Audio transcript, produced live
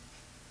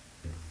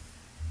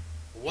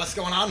What's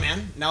going on,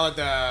 man? Now that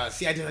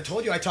I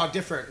told you I talk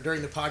different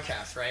during the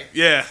podcast, right?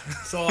 Yeah.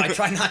 So I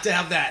try not to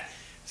have that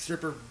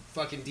stripper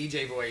fucking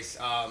DJ voice.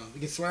 You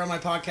can swear on my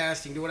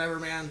podcast. You can do whatever,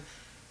 man.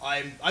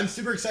 I'm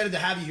super excited to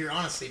have you here,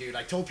 honestly, dude.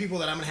 I told people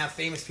that I'm going to have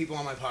famous people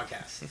on my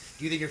podcast.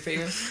 Do you think you're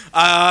famous?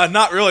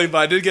 Not really, but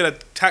I did get a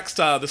text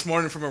this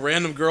morning from a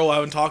random girl I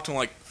haven't talked to in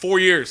like 4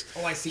 years.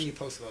 Oh, I seen you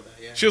post about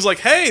that, yeah. She was like,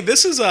 hey,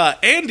 this is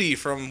Andy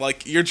from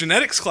like your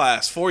genetics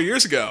class 4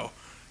 years ago.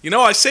 You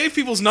know, I save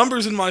people's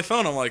numbers in my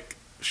phone. I'm like,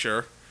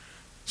 sure.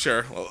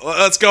 Well,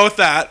 let's go with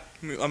that.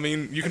 I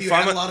mean, you can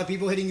find a lot of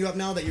people hitting you up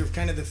now that you're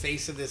kind of the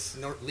face of this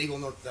legal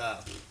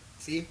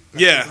see?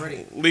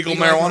 Legal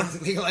marijuana.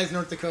 Legalize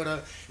North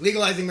Dakota.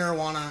 Legalizing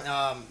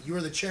marijuana. You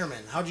were the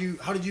chairman. How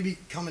did you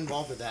become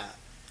involved with that?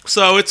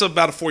 So it's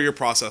about a 4-year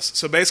process.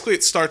 So basically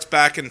it starts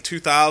back in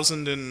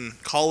 2000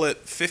 and call it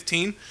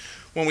 15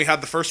 when we had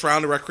the first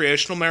round of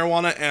recreational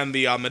marijuana and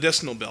the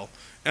medicinal bill.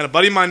 And a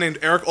buddy of mine named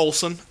Eric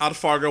Olson out of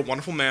Fargo,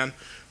 wonderful man,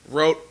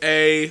 wrote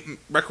a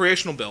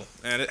recreational bill.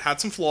 And it had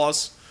some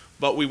flaws,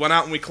 but we went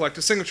out and we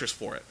collected signatures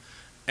for it.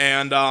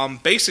 And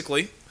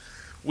basically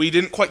we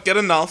didn't quite get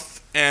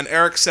enough. And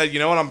Eric said, you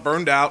know what, I'm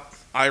burned out.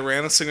 I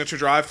ran a signature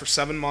drive for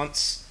 7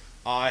 months.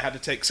 I had to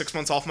take 6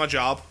 months off my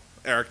job.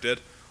 Eric did.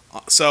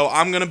 So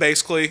I'm going to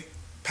basically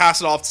pass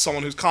it off to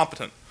someone who's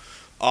competent.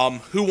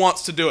 Who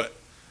wants to do it?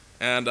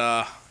 And,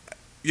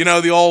 you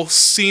know, the old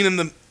scene in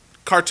the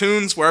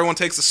cartoons where everyone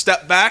takes a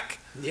step back?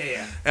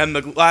 Yeah. And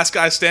the last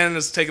guy standing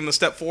is taking the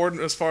step forward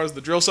as far as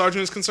the drill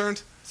sergeant is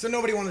concerned? So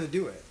nobody wanted to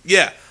do it?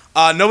 Yeah.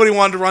 Nobody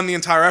wanted to run the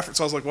entire effort,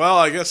 so I was like, well,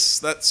 I guess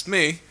that's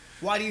me.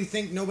 Why do you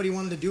think nobody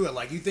wanted to do it?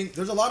 Like, you think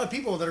there's a lot of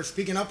people that are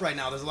speaking up right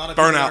now. There's a lot of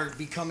people that are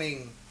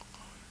becoming...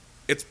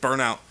 It's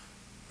burnout.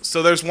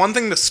 So there's one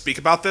thing to speak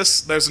about this.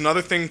 There's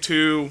another thing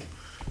to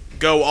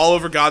go all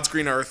over God's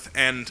green earth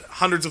and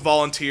hundreds of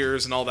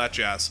volunteers and all that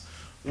jazz.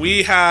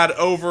 We had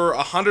over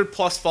 100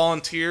 plus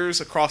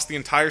volunteers across the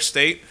entire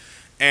state,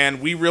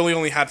 and we really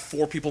only had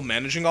 4 people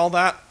managing all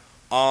that.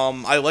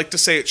 I like to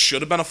say it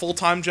should have been a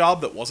full-time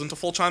job that wasn't a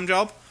full-time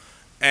job.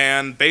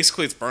 And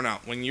basically it's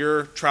burnout. When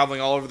you're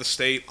traveling all over the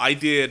state, I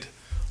did...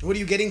 What are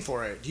you getting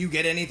for it? Do you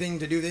get anything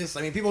to do this?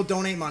 I mean, people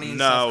donate money and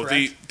stuff,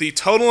 correct? No, the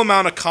total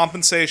amount of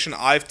compensation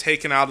I've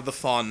taken out of the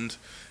fund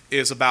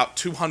is about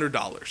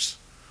 $200,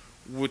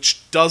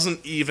 which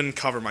doesn't even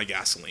cover my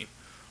gasoline.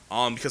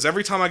 Because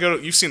every time I go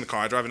to... You've seen the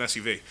car, I drive an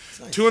SUV.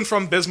 Nice. To and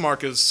from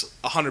Bismarck is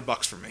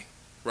 $100 for me,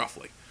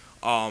 roughly.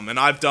 And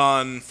I've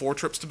done 4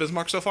 trips to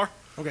Bismarck so far.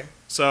 Okay.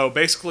 So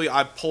basically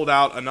I pulled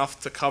out enough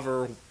to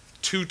cover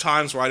 2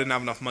 times where I didn't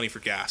have enough money for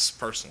gas,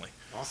 personally.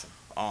 Awesome.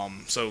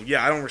 So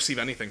yeah, I don't receive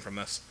anything from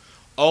this.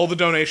 All the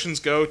donations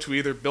go to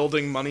either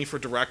building money for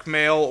direct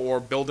mail or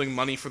building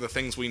money for the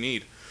things we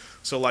need.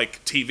 So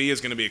like TV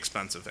is going to be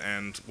expensive,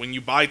 and when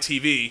you buy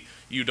TV,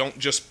 you don't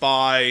just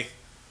buy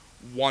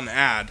one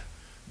ad.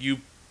 You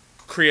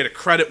create a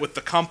credit with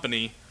the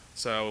company.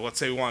 So let's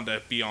say we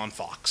wanted to be on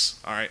Fox,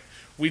 all right?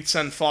 We'd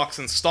send Fox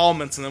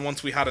installments, and then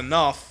once we had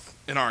enough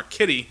in our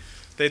kitty,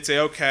 they'd say,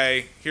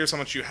 okay, here's how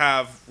much you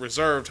have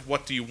reserved.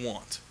 What do you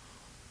want?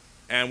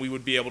 And we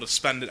would be able to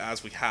spend it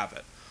as we have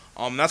it.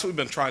 That's what we've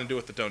been trying to do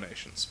with the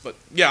donations. But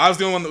yeah, I was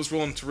the only one that was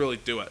willing to really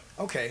do it.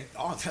 Okay.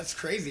 Oh, that's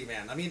crazy,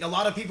 man. I mean, a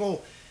lot of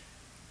people...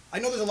 I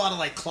know there's a lot of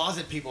like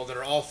closet people that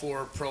are all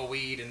for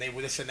pro-weed and they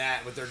this and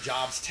that with their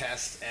jobs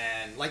test.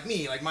 And like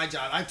me, like my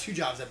job, I have 2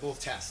 jobs that both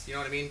test. You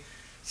know what I mean?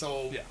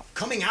 So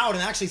coming out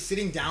and actually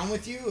sitting down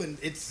with you, and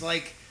it's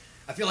like...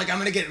 I feel like I'm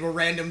going to get a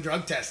random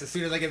drug test as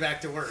soon as I get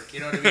back to work. You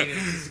know what I mean?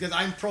 It's because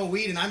I'm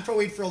pro-weed, and I'm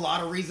pro-weed for a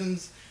lot of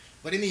reasons.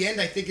 But in the end,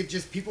 I think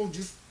people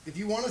just, if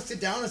you want to sit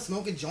down and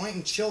smoke a joint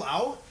and chill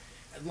out,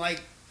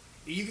 like,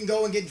 you can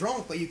go and get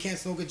drunk, but you can't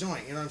smoke a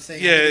joint. You know what I'm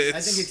saying? Yeah, I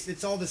think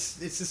it's all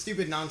this, it's the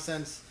stupid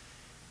nonsense,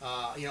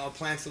 you know,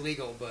 plant's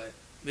illegal, but...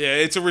 Yeah,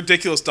 it's a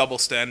ridiculous double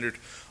standard.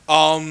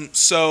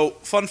 So,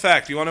 fun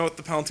fact, you want to know what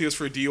the penalty is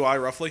for a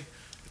DUI, roughly?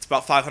 It's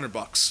about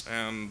 $500,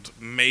 and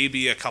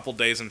maybe a couple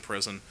days in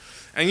prison.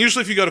 And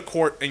usually if you go to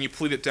court and you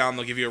plead it down,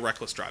 they'll give you a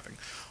reckless driving.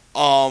 You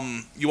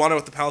want to know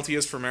what the penalty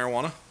is for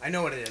marijuana? I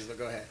know what it is, but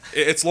go ahead.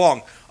 It's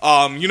long.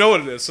 You know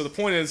what it is. So the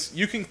point is,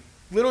 you can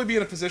literally be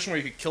in a position where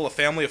you could kill a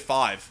family of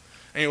 5,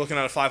 and you're looking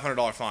at a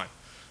 $500 fine.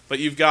 But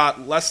you've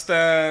got less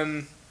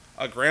than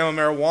a gram of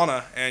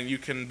marijuana, and you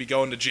can be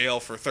going to jail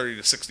for 30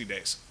 to 60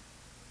 days.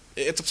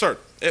 It's absurd.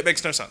 It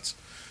makes no sense.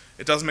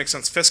 It doesn't make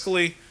sense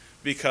fiscally,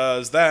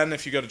 because then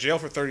if you go to jail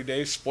for 30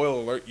 days, spoiler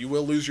alert, you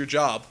will lose your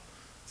job.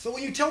 So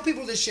when you tell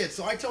people this shit,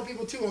 so I tell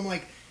people too, I'm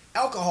like,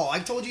 alcohol, I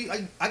told you,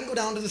 I can go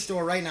down to the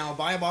store right now,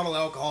 buy a bottle of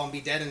alcohol and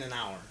be dead in an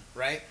hour,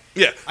 right?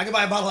 Yeah. I can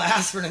buy a bottle of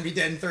aspirin and be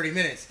dead in 30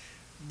 minutes.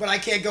 But I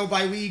can't go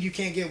buy weed, you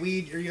can't get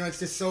weed, or, you know, it's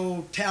just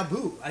so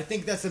taboo. I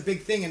think that's a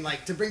big thing, and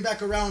like, to bring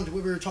back around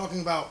what we were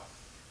talking about,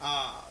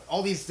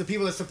 all the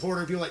people that support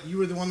her, people like, you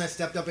were the one that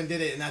stepped up and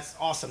did it, and that's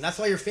awesome. That's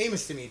why you're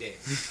famous to me,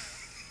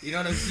 Dave. You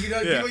know,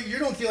 you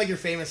don't feel like you're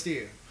famous, do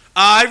you?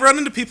 I run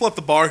into people at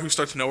the bar who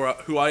start to know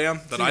who I am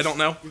that I don't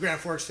know. You're Grand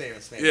Forks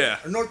famous, maybe. Yeah.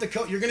 Or North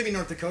Dakota. You're going to be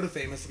North Dakota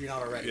famous if you're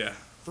not already. Yeah.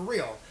 For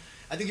real.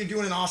 I think you're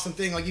doing an awesome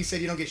thing. Like you said,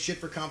 you don't get shit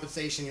for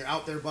compensation. You're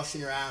out there busting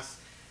your ass.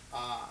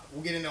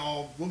 We'll get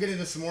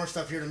into some more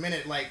stuff here in a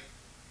minute. Like,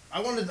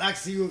 I wanted to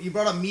actually, you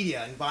brought up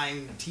media and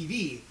buying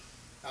TV.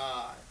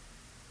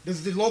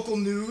 Does the local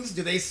news,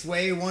 do they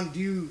sway one? Do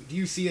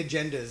you see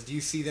agendas? Do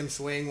you see them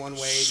swaying one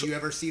way? Do you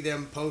ever see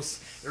them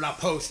post, or not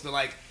post, but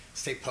like,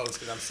 say post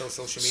because I'm so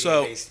social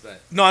media based.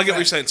 But no, I get what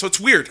you're saying. So it's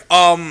weird.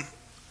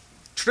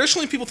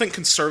 Traditionally, people think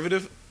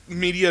conservative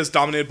media is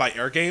dominated by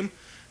Air Game,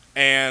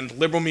 and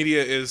liberal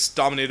media is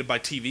dominated by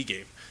TV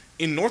Game.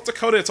 In North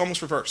Dakota, it's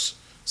almost reverse.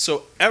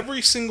 So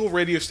every single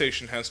radio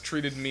station has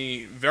treated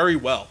me very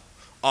well.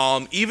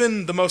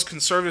 Even the most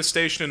conservative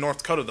station in North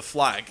Dakota, The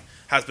Flag,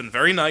 has been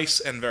very nice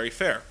and very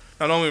fair.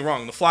 Now, don't get me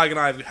wrong, The Flag and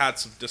I have had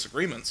some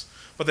disagreements,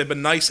 but they've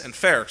been nice and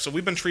fair. So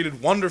we've been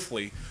treated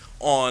wonderfully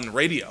on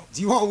radio.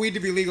 Do you want weed to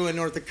be legal in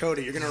North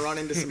Dakota? You're going to run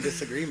into some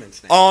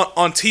disagreements now.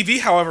 On TV,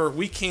 however,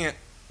 we can't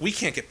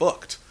get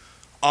booked.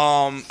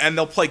 And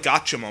they'll play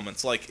gotcha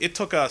moments. Like, it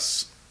took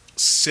us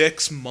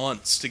 6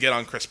 months to get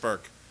on Chris Berg,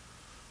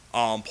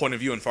 Point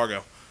of View in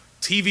Fargo.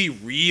 TV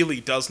really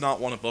does not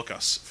want to book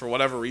us for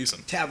whatever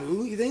reason.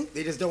 Taboo, you think?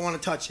 They just don't want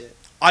to touch it.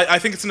 I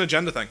think it's an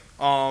agenda thing.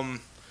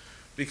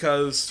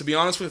 Because, to be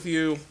honest with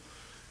you,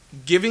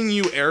 giving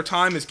you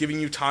airtime is giving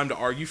you time to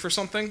argue for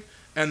something.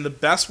 And the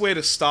best way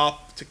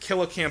to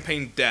kill a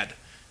campaign dead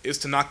is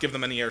to not give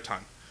them any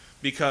airtime.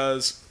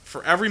 Because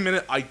for every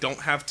minute I don't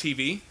have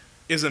TV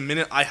is a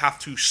minute I have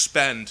to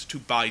spend to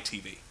buy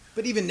TV.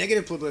 But even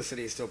negative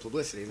publicity is still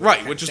publicity.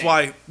 Right, which is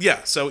why,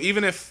 so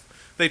even if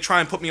they try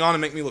and put me on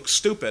and make me look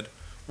stupid,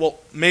 well,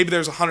 maybe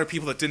there's 100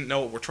 people that didn't know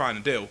what we're trying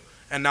to do,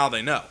 and now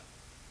they know.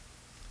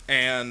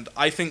 And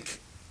I think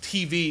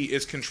TV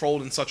is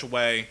controlled in such a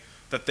way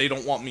that they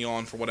don't want me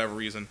on for whatever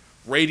reason.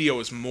 Radio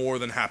is more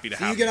than happy to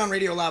have me. So you get on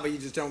radio a lot, but you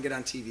just don't get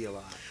on TV a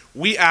lot.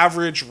 We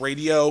average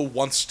radio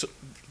 1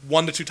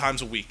 to 2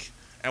 times a week,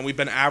 and we've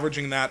been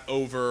averaging that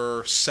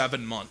over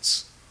 7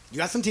 months. You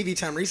got some TV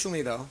time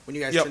recently, though, when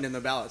you guys turned in the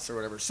ballots or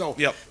whatever. So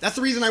that's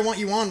the reason I want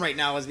you on right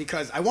now, is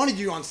because I wanted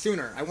you on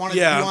sooner. I wanted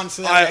you on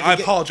so that I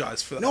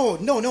apologize for that.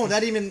 No,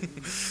 that even...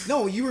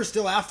 No, you were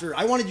still after.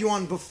 I wanted you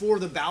on before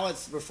the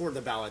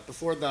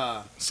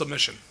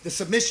submission. The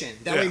submission.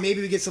 That way maybe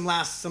we get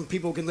some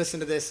people can listen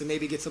to this and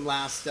maybe get some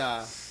last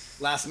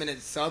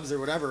minute subs or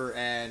whatever.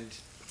 And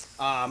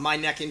my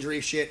neck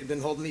injury shit had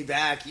been holding me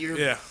back. You're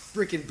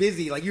freaking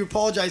busy. Like, you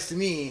apologized to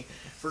me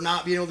for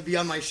not being able to be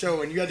on my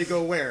show, and you had to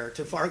go where?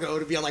 To Fargo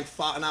to be on, like,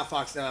 not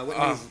Fox,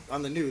 news,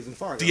 on the news in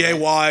Fargo. DAY,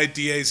 right?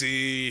 DAZ,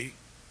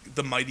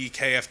 the mighty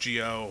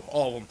KFGO,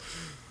 all of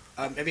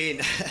them. I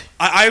mean...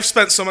 I've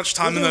spent so much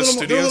time in those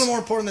studios. They're a little more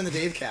important than the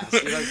Dave Cast.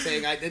 You know what I'm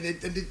saying?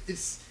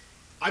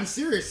 I'm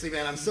seriously,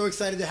 man, I'm so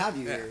excited to have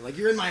you here. Like,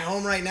 you're in my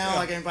home right now.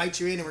 Like, I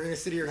invite you in, and we're going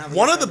to sit here and have a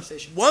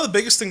conversation. One of the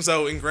biggest things,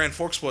 though, in Grand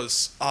Forks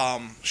was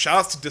shout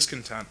outs to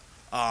Discontent.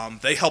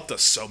 They helped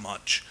us so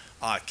much.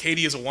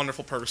 Katie is a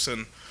wonderful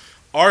person.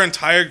 Our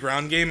entire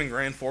ground game in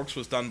Grand Forks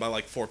was done by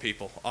like 4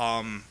 people.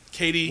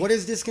 Katie. What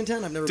is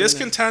Discontent? I've never.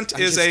 Discontent been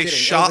there. is a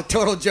shop. It was a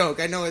total joke.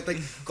 I know it's like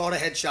called a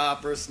head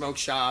shop or a smoke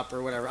shop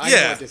or whatever. I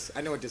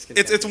know what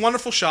Discontent is. It's a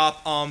wonderful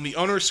shop. The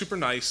owner is super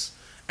nice,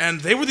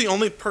 and they were the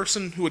only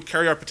person who would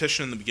carry our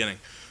petition in the beginning.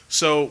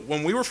 So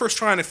when we were first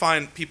trying to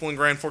find people in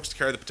Grand Forks to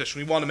carry the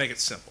petition, we wanted to make it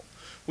simple.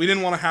 We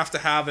didn't want to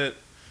have it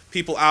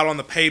people out on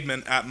the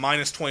pavement at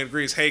minus 20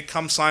 degrees. Hey,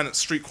 come sign at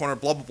street corner,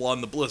 blah blah blah,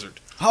 in the blizzard.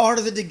 How hard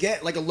is it to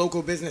get like a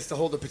local business to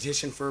hold a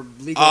petition for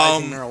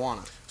legalizing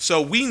marijuana?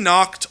 So we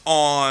knocked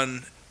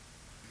on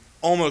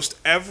almost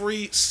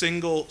every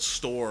single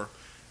store,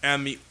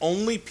 and the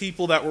only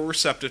people that were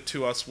receptive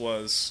to us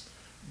was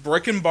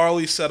Brick and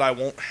Barley said, I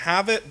won't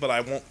have it, but I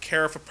won't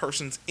care if a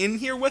person's in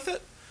here with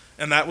it.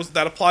 And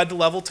that applied to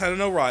Level 10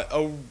 and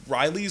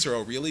O'Reilly's or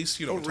O'Reilly's.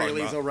 You know what I'm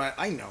talking about.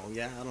 I know,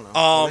 yeah, I don't know.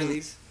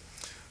 O'Reilly's.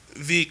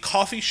 The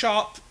coffee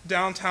shop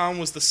downtown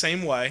was the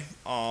same way.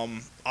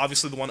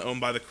 Obviously, the one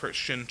owned by the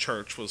Christian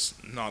church was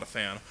not a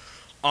fan.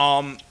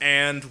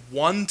 And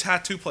one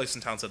tattoo place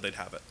in town said they'd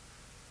have it.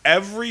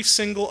 Every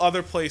single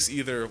other place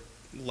either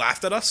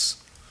laughed at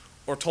us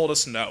or told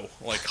us no.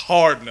 Like,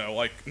 hard no.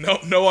 Like,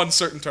 no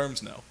uncertain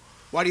terms no.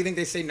 Why do you think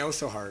they say no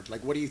so hard?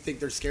 Like, what do you think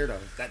they're scared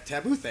of? That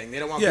taboo thing. They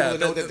don't want people to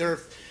know that they're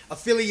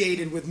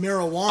affiliated with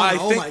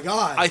marijuana. My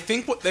God. I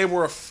think what they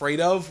were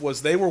afraid of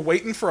was they were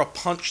waiting for a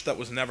punch that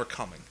was never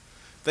coming.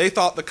 They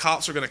thought the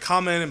cops were going to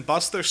come in and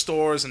bust their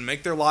stores and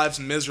make their lives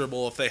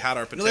miserable if they had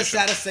our petition. You know the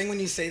saddest thing when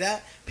you say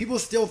that? People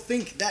still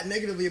think that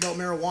negatively about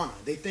marijuana.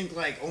 They think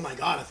like, oh my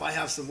God, if I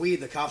have some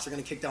weed, the cops are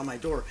going to kick down my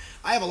door.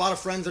 I have a lot of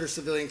friends that are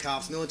civilian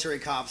cops, military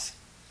cops.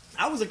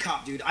 I was a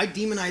cop, dude. I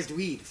demonized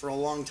weed for a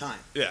long time.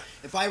 Yeah.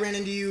 If I ran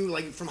into you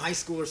like from high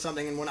school or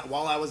something, and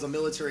while I was a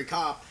military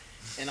cop,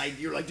 and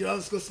you're like, dude,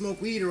 let's go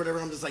smoke weed or whatever,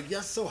 and I'm just like,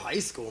 yes, so high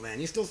school, man.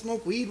 You still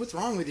smoke weed? What's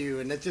wrong with you?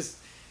 And it just...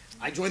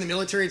 I joined the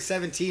military at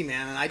 17,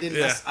 man, and I didn't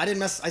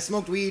mess. I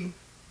smoked weed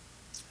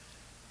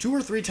 2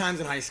 or 3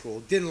 times in high school.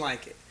 Didn't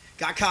like it.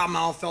 Got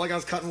cottonmouth, felt like I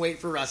was cutting weight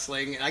for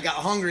wrestling. And I got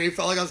hungry,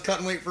 felt like I was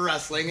cutting weight for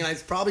wrestling. And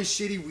it's probably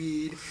shitty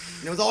weed.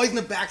 And it was always in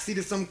the backseat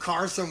of some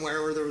car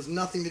somewhere where there was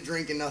nothing to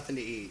drink and nothing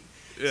to eat.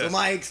 So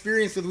my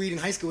experience with weed in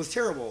high school was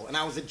terrible, and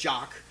I was a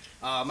jock.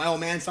 My old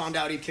man found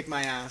out, he'd kick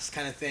my ass,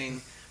 kind of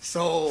thing.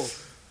 So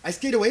I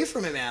stayed away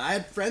from it, man. I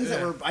had friends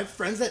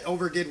that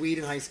overdid weed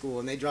in high school,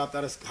 and they dropped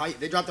out of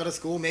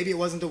school. Maybe it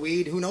wasn't the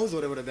weed. Who knows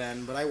what it would have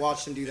been? But I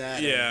watched them do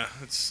that. Yeah,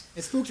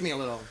 it spooked me a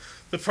little.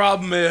 The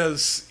problem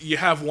is you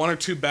have one or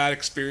two bad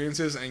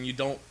experiences, and you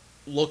don't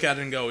look at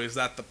it and go, is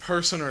that the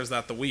person or is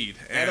that the weed?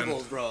 And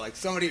edibles, bro. Like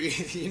somebody, I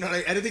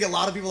think a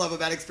lot of people have a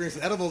bad experience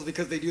with edibles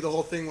because they do the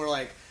whole thing where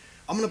like,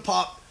 I'll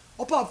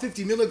pop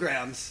 50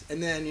 milligrams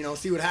and then,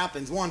 see what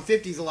happens.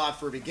 150 is a lot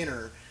for a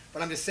beginner,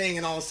 but I'm just saying,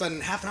 and all of a sudden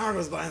half an hour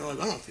goes by and they're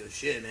like, I don't feel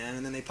shit, man.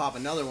 And then they pop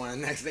another one,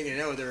 and next thing you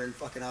know, they're in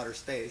fucking outer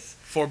space.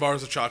 4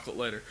 bars of chocolate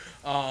later.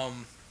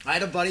 I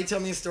had a buddy tell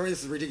me a story.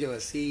 This is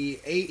ridiculous.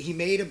 He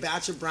made a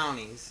batch of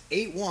brownies,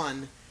 ate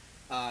one,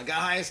 got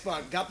high as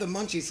fuck, got the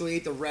munchies, so he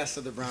ate the rest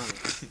of the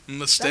brownies.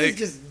 Mistake.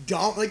 That is just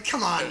dumb. Like,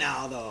 come on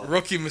now, though.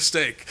 Rookie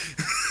mistake.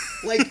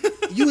 Like,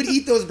 you would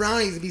eat those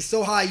brownies and be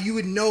so high, you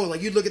would know.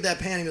 Like, you'd look at that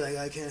pan and be like,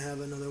 I can't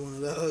have another one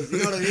of those. You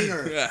know what I mean?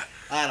 Or, yeah.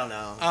 I don't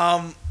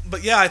know.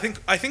 But yeah, I think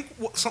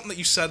something that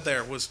you said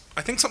there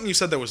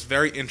was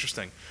very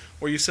interesting.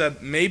 Where you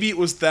said maybe it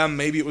was them,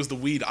 maybe it was the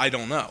weed. I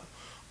don't know.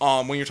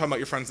 When you're talking about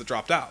your friends that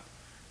dropped out,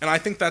 and I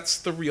think that's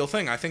the real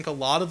thing. I think a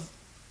lot of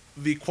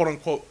the quote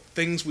unquote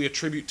things we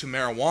attribute to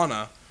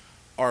marijuana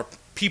are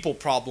people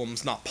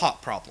problems, not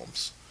pot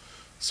problems.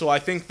 So I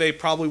think they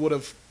probably would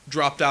have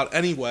dropped out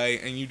anyway,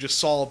 and you just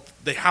saw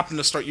they happened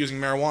to start using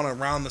marijuana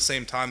around the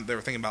same time they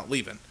were thinking about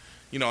leaving.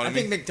 You know what I mean?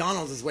 I think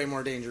McDonald's is way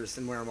more dangerous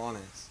than marijuana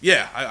is.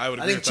 Yeah, I would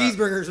agree with that. I think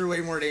cheeseburgers are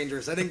way more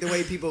dangerous. I think the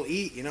way people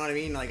eat, you know what I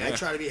mean? Like, I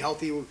try to be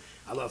healthy.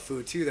 I love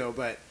food too, though,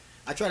 but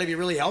I try to be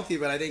really healthy,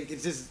 but I think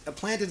it's just, a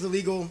plant is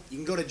illegal. You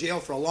can go to jail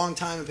for a long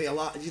time and pay a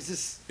lot. It's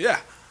just... Yeah,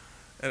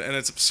 and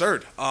it's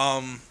absurd.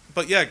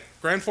 But yeah,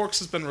 Grand Forks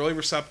has been really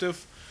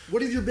receptive.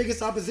 What is your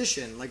biggest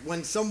opposition? Like,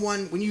 when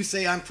you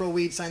say I'm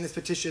pro-weed, sign this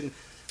petition,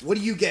 what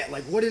do you get?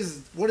 Like, what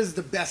is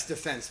the best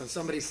defense when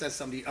somebody says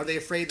something? Are they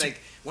afraid, like,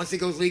 once it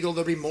goes legal,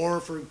 there'll be more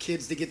for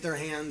kids to get their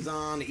hands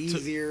on,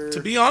 easier?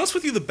 To be honest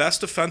with you, the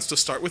best defense to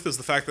start with is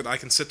the fact that I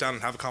can sit down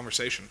and have a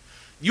conversation.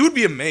 You would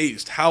be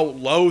amazed how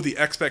low the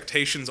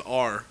expectations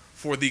are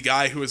for the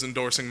guy who is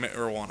endorsing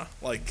marijuana.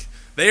 Like,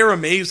 they are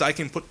amazed I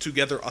can put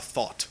together a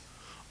thought.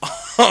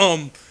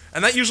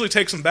 And that usually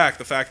takes them back,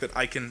 the fact that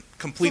I can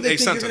complete a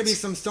sentence. So they think you're going to be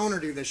some stoner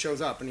dude that shows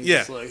up and he's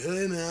just like,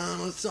 hey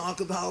man, let's talk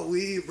about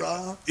weed,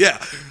 bro.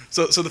 Yeah.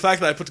 So the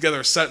fact that I put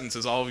together a sentence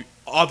is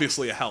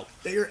obviously a help.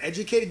 That you're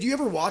educated. Do you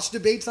ever watch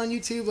debates on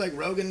YouTube? Like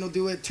Rogan will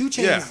do it. 2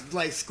 Chainz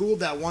like schooled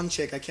that one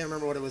chick. I can't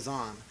remember what it was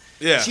on.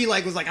 Yeah. She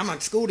was like, I'm going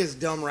to school this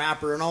dumb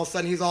rapper. And all of a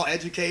sudden he's all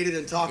educated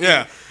and talking.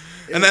 Yeah.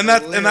 And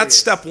that's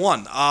step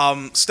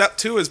 1. Step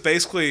 2 is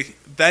basically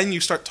then you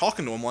start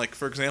talking to him. Like,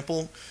 for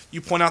example, you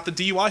point out the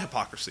DUI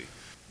hypocrisy.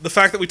 The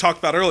fact that we talked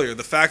about earlier,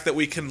 the fact that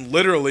we can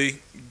literally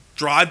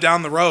drive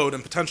down the road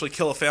and potentially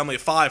kill a family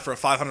of 5 for a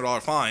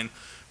 $500 fine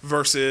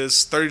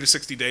versus 30 to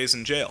 60 days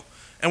in jail.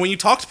 And when you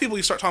talk to people,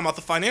 you start talking about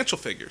the financial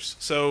figures.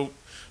 So,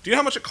 do you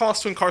know how much it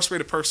costs to incarcerate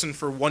a person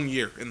for 1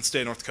 year in the state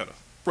of North Dakota?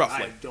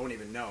 Roughly. I don't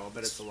even know,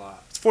 but it's a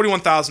lot. It's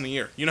 $41,000 a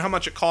year. You know how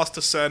much it costs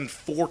to send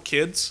 4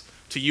 kids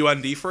to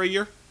UND for a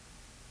year?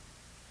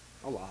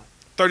 A lot.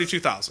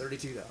 $32,000.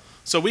 $32,000.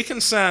 So we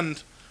can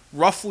send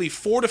roughly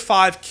 4 to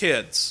 5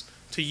 kids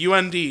to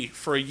UND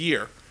for a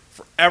year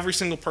for every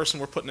single person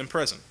we're putting in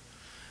prison.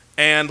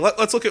 And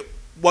let's look at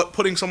what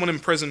putting someone in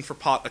prison for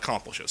pot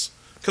accomplishes.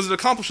 Because it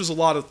accomplishes a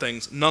lot of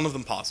things, none of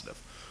them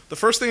positive. The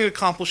first thing it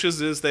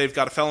accomplishes is they've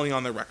got a felony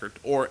on their record,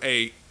 or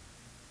a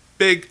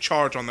big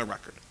charge on their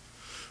record,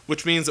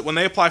 which means that when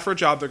they apply for a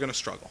job, they're going to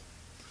struggle.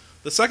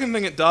 The second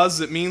thing it does is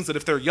it means that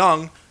if they're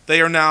young,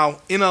 they are now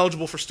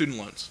ineligible for student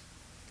loans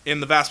in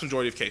the vast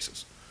majority of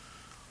cases,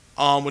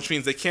 which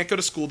means they can't go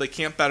to school, they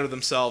can't better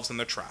themselves, and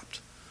they're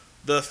trapped.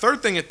 The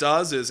third thing it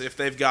does is if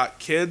they've got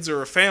kids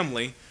or a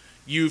family,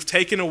 you've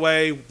taken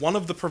away one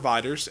of the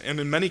providers, and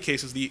in many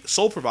cases the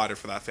sole provider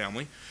for that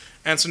family,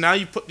 and so now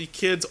you put the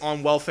kids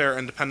on welfare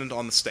and dependent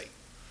on the state.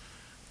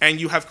 And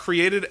you have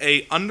created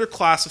a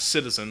underclass of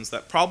citizens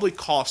that probably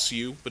costs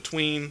you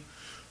between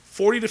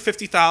 $40,000 to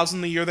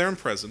 $50,000 the year they're in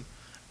prison,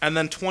 and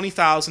then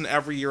 $20,000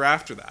 every year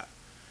after that,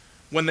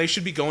 when they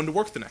should be going to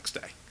work the next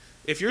day.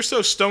 If you're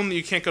so stoned that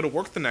you can't go to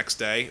work the next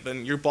day,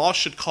 then your boss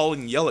should call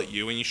and yell at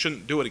you, and you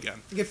shouldn't do it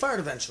again. You get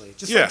fired eventually.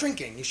 Just like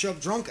drinking. You show up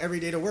drunk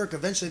every day to work,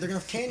 eventually they're going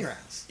to can your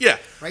ass. Yeah.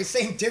 Right?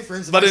 Same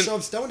difference. If I show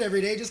up stoned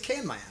every day, just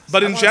can my ass.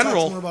 But in general... I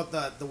want to talk more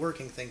about the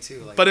working thing,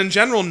 too. But in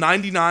general,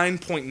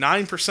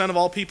 99.9% of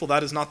all people,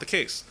 that is not the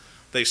case.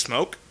 They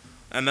smoke,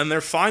 and then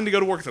they're fine to go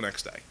to work the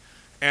next day.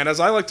 And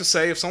as I like to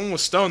say, if someone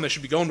was stoned, they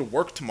should be going to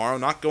work tomorrow,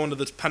 not going to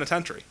the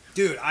penitentiary.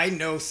 Dude, I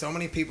know so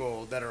many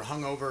people that are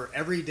hungover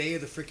every day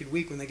of the freaking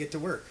week when they get to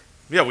work.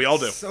 Yeah, we all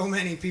do. So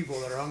many people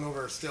that are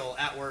hungover still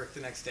at work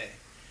the next day.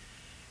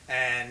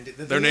 And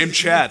they're named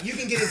Chad. You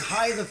can get as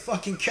high as a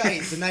fucking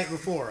kite the night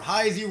before,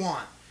 high as you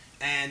want.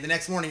 And the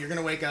next morning you're going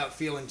to wake up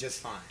feeling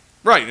just fine.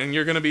 Right, and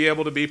you're going to be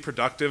able to be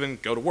productive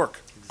and go to work.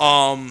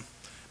 Exactly.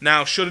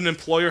 Now, should an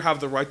employer have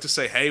the right to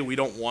say, hey, we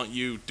don't want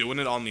you doing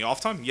it on the off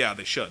time? Yeah,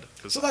 they should.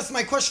 So that's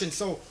my question.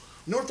 So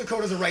North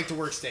Dakota's a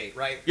right-to-work state,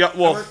 right? Yeah,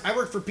 well... I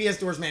work for PS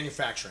Doors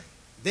Manufacturing.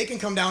 They can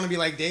come down and be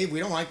like, Dave, we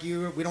don't like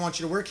you. We don't want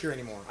you to work here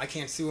anymore. I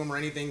can't sue them or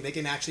anything. They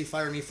can actually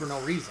fire me for no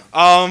reason.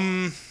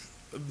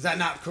 Is that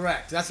not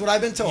correct? That's what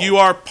I've been told. You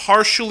are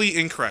partially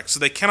incorrect. So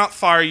they cannot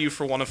fire you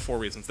for one of 4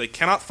 reasons. They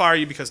cannot fire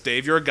you because,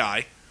 Dave, you're a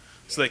guy.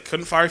 So they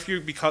couldn't fire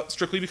you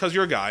strictly because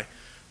you're a guy.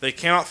 They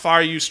cannot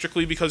fire you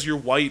strictly because you're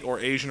white or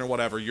Asian or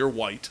whatever. You're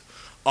white.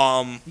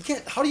 You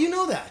can't. How do you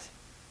know that?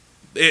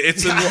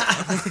 It's in,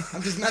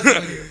 I'm just messing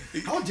with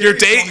you. How dare You're you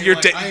tell me,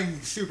 Dave. like,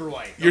 I'm super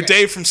white. You're Okay.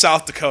 Dave from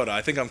South Dakota.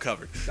 I think I'm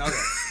covered. Okay.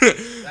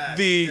 That's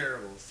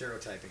terrible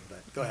stereotyping,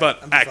 but go ahead.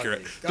 But I'm just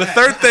accurate. fucking with you. The Go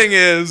third ahead. thing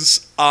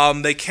is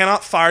they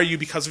cannot fire you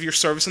because of your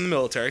service in the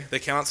military. They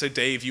cannot say,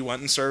 Dave, you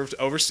went and served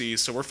overseas,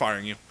 so we're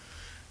firing you.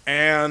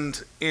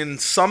 And in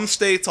some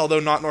states, although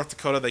not North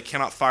Dakota, they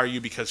cannot fire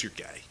you because you're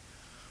gay.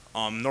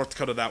 North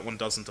Dakota, that one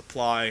doesn't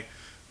apply.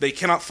 They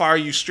cannot fire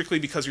you strictly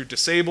because you're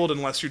disabled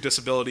unless your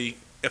disability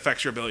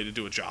affects your ability to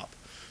do a job.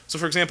 So,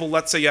 for example,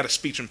 let's say you had a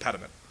speech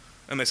impediment,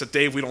 and they said,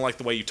 Dave, we don't like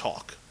the way you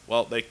talk.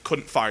 Well, they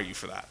couldn't fire you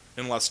for that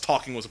unless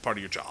talking was a part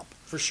of your job.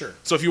 For sure.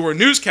 So if you were a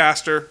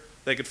newscaster,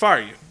 they could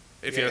fire you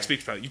if you had Yeah. a speech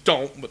impediment. You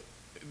don't, but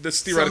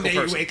this theoretical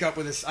Someday person. you wake up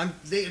with this. I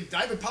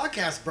have a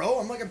podcast, bro.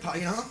 I'm like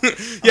you know.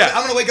 Yeah.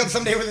 I'm gonna wake up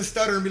someday with a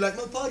stutter and be like,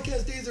 my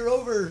podcast days are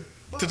over.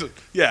 Fuck.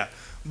 Yeah,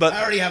 but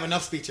I already have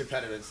enough speech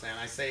impediments, man.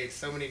 I say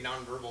so many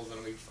nonverbals in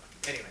a week.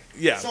 Anyway.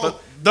 yeah, So,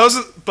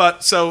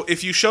 so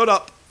if you showed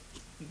up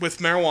with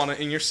marijuana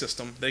in your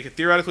system, they could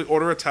theoretically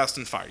order a test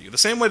and fire you. The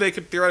same way they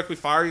could theoretically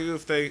fire you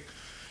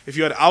if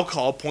you had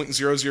alcohol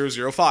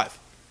 0.0005.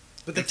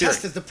 but the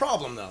test is the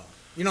problem, though.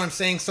 You know what I'm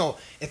saying? So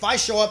if I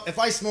show up, if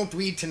I smoked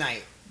weed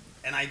tonight,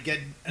 and I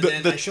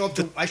show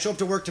up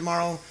to work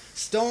tomorrow,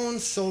 stone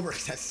sober.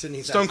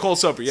 Stone cold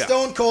sober, yeah.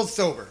 Stone cold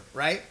sober,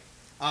 right?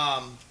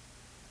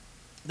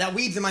 That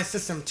weed's in my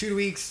system 2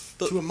 weeks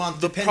to a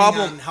month, depending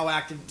on how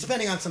active,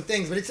 depending on some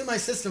things, but it's in my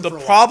system for a while.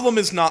 The problem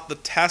is not the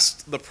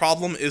test. The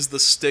problem is the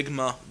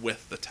stigma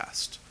with the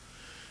test.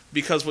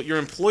 Because what your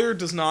employer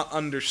does not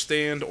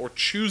understand or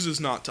chooses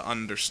not to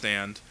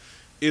understand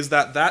is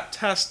that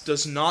test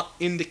does not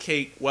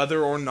indicate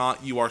whether or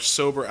not you are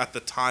sober at the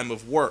time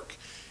of work.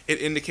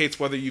 It indicates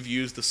whether you've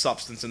used the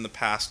substance in the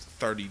past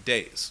 30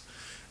 days.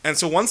 And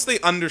so once they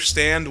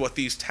understand what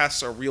these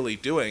tests are really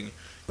doing...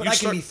 But I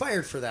can be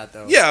fired for that,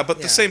 though. Yeah,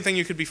 but the same thing,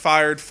 you could be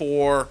fired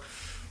for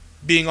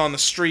being on the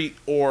street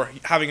or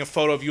having a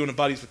photo of you and a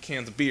buddies with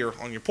cans of beer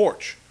on your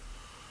porch.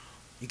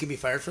 You can be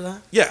fired for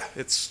that? Yeah,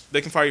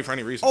 they can fire you for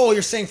any reason. Oh,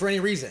 you're saying for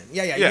any reason.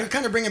 Yeah. Yeah. You're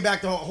kind of bringing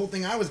back the whole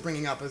thing I was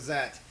bringing up is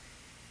that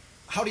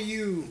how do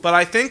you... But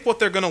I think what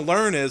they're going to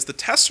learn is the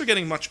tests are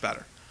getting much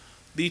better.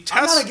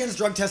 I'm not against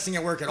drug testing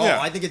at work at all.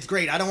 Yeah. I think it's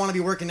great. I don't want to be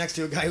working next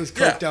to a guy who's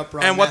coked up.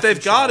 And what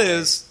they've got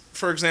is,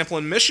 for example,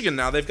 in Michigan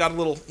now, they've got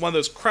one of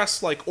those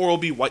Crest like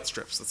Oral-B white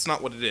strips. That's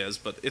not what it is,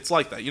 but it's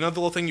like that. You know the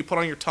little thing you put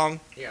on your tongue?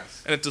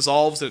 Yes. And it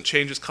dissolves and it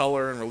changes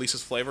color and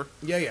releases flavor?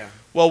 Yeah.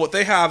 Well, what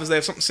they have is they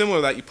have something similar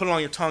to that. You put it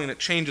on your tongue and it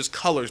changes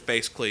colors,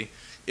 basically,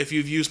 if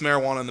you've used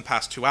marijuana in the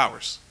past 2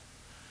 hours.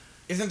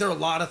 Isn't there a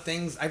lot of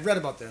things... I've read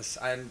about this.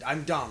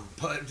 I'm dumb,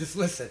 but just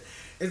listen.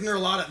 Isn't there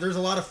there's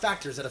a lot of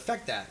factors that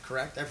affect that,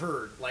 correct? I've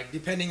heard. Like,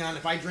 depending on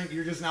if I drink...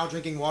 You're just now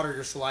drinking water,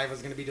 your saliva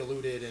is going to be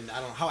diluted, and I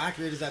don't know. How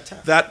accurate is that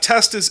test? That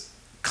test is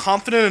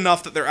confident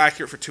enough that they're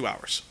accurate for 2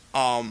 hours.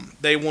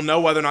 They will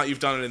know whether or not you've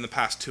done it in the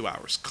past 2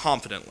 hours,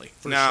 confidently.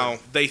 Now,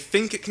 they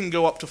think it can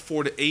go up to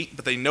 4 to 8,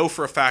 but they know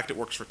for a fact it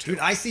works for 2. Dude,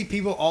 I see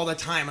people all the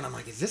time, and I'm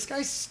like, is this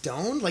guy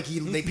stoned? Like,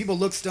 people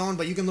look stoned,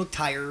 but you can look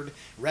tired,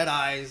 red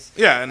eyes.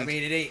 Yeah. And, I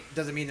mean,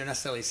 doesn't mean they're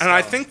necessarily stoned. And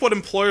I think what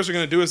employers are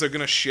going to do is they're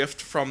going to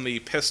shift from the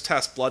piss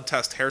test, blood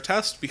test, hair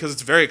test, because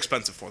it's very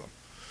expensive for them.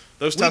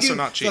 Those tests are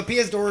not cheap. So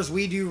at PS Doors,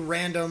 we do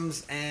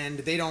randoms, and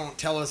they don't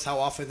tell us how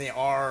often they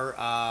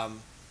are.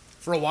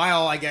 For a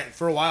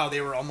while,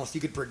 they were almost,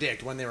 you could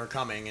predict when they were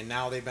coming, and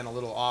now they've been a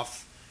little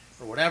off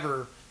or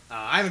whatever.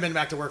 I haven't been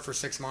back to work for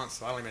 6 months,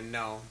 so I don't even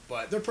know.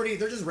 But they're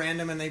just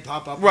random, and they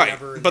pop up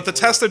whenever. Right, but the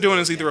test they're doing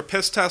is either a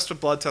piss test, a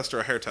blood test,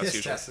 or a hair test piss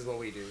usually. test is what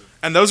we do.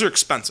 And those are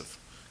expensive,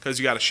 because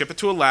you got to ship it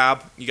to a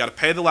lab, you got to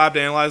pay the lab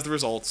to analyze the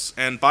results,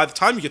 and by the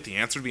time you get the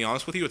answer, to be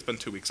honest with you, it's been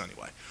 2 weeks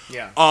anyway.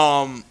 Yeah.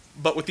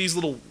 But with these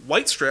little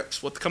white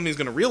strips, what the company's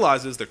going to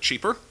realize is they're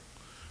cheaper,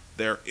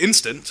 they're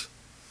instant,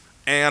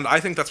 and I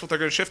think that's what they're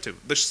going to shift to.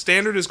 The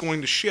standard is going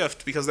to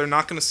shift because they're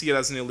not going to see it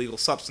as an illegal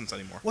substance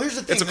anymore. Well, here's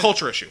the thing. It's a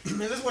culture issue. And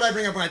this is what I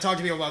bring up when I talk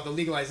to people about the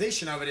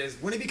legalization of it is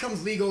when it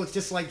becomes legal, it's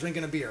just like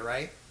drinking a beer,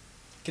 right?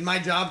 Can my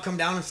job come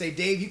down and say,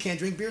 Dave, you can't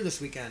drink beer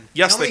this weekend?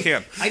 Yes, they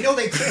can. I know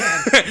they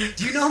can.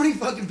 Do you know how many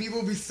fucking people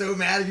would be so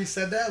mad if you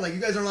said that? Like, you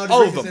guys aren't allowed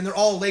to drink this, and they're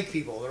all lake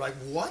people. They're like,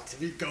 what?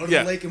 We go to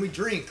the lake and we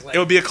drink. Like, it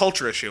would be a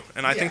culture issue,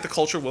 and I think the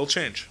culture will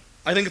change.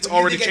 I think it's but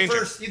already changing.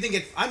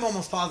 I'm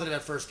almost positive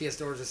at first PS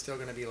Doors is still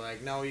going to be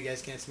like, no, you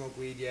guys can't smoke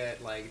weed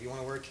yet. Like, if you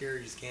want to work here,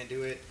 you just can't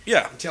do it.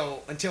 Yeah.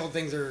 Until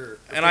things are.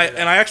 And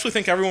I actually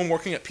think everyone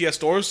working at PS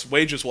Doors,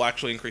 wages will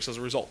actually increase as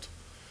a result.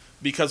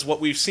 Because what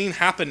we've seen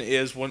happen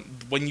is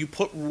when you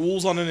put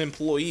rules on an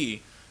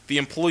employee, the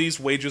employee's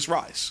wages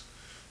rise.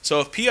 So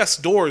if PS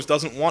Doors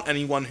doesn't want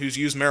anyone who's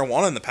used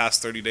marijuana in the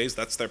past 30 days,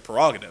 that's their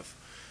prerogative.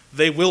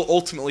 They will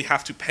ultimately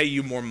have to pay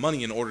you more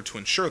money in order to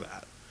ensure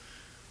that.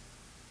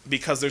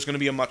 Because there's going to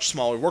be a much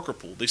smaller worker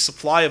pool. The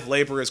supply of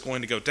labor is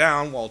going to go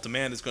down while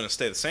demand is going to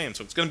stay the same.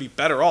 So it's going to be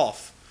better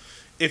off.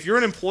 If you're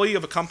an employee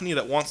of a company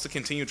that wants to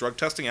continue drug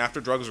testing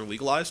after drugs are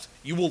legalized,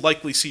 you will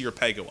likely see your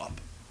pay go up.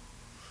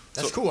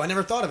 That's cool. I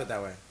never thought of it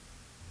that way.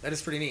 That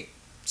is pretty neat.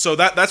 So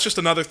that's just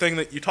another thing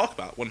that you talk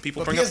about when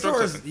people bring up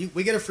drug testing.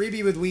 We get a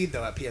freebie with weed,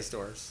 though, at PS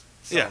Stores.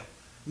 So yeah.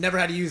 Never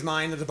had to use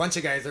mine. There's a bunch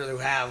of guys there who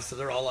have, so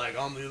they're all like,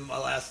 oh, I'm doing my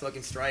last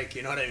fucking strike,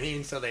 you know what I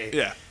mean? So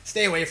they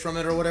stay away from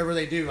it or whatever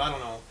they do. I don't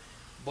know.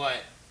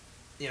 But,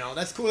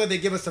 that's cool that they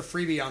give us a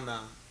freebie on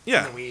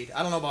the weed.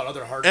 I don't know about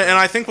other hard and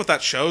I think what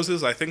that shows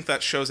is,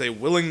 that shows a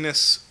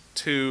willingness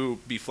to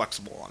be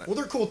flexible on it. Well,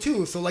 they're cool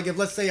too. So, like, if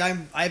let's say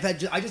I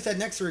just had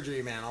neck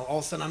surgery, man. All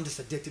of a sudden, I'm just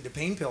addicted to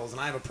pain pills, and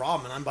I have a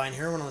problem, and I'm buying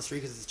heroin on the street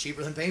because it's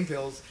cheaper than pain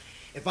pills.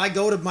 If I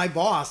go to my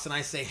boss and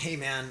I say, "Hey,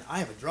 man, I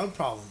have a drug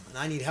problem and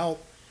I need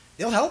help,"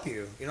 they'll help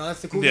you.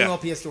 That's the cool thing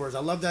about PS Stores. I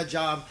love that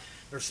job.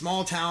 They're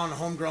small town,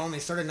 homegrown. They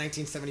started in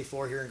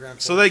 1974 here in Grand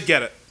Forks. So they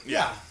get it.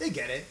 Yeah, they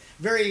get it.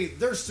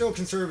 They're still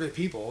conservative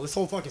people. This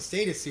whole fucking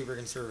state is super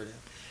conservative.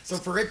 So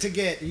for it to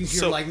get,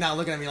 you're like not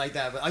looking at me like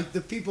that, but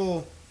the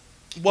people.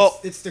 Well,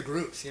 it's the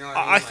groups, you know what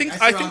I mean?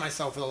 I surround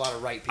myself with a lot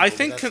of right people.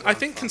 I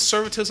think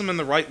conservatism in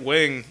the right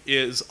wing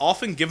is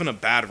often given a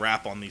bad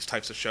rap on these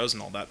types of shows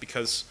and all that,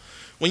 because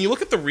when you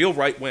look at the real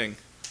right wing,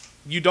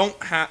 you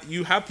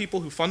have people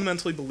who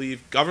fundamentally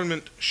believe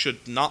government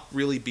should not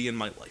really be in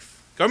my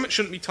life. Government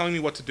shouldn't be telling me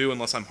what to do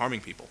unless I'm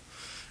harming people.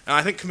 And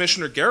I think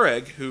Commissioner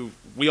Gehrig, who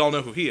we all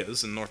know who he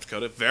is in North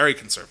Dakota, very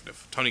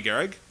conservative. Tony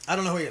Gehrig. I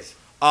don't know who he is.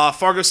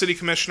 Fargo City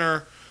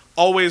Commissioner.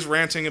 Always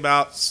ranting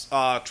about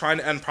trying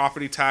to end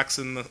property tax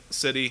in the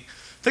city.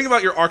 Think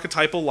about your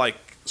archetypal, like,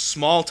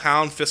 small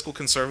town fiscal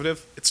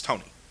conservative. It's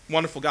Tony.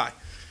 Wonderful guy.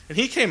 And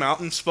he came out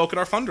and spoke at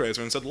our fundraiser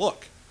and said,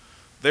 look,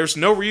 there's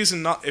no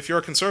reason, if you're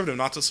a conservative,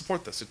 not to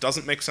support this. It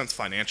doesn't make sense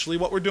financially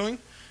what we're doing,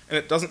 and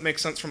it doesn't make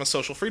sense from a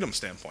social freedom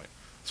standpoint.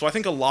 So I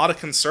think a lot of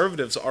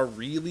conservatives are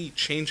really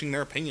changing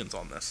their opinions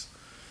on this.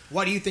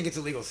 Why do you think it's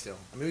illegal still?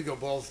 I mean, we go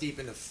balls deep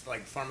into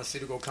like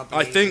pharmaceutical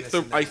companies.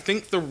 I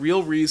think the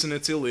real reason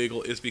it's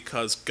illegal is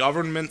because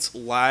governments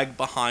lag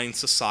behind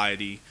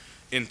society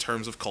in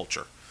terms of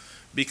culture.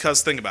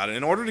 Because think about it,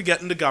 in order to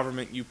get into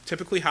government, you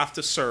typically have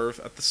to serve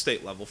at the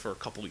state level for a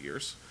couple of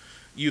years.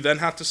 You then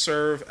have to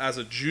serve as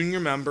a junior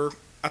member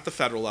at the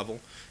federal level,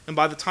 and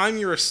by the time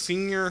you're a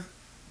senior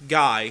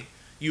guy,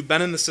 you've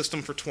been in the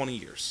system for 20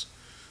 years.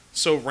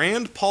 So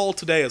Rand Paul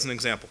today, as an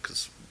example,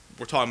 because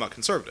we're talking about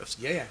conservatives.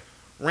 Yeah.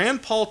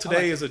 Rand Paul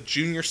today is a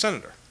junior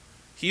senator.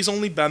 He's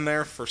only been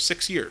there for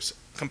 6 years,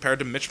 compared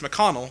to Mitch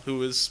McConnell, who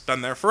has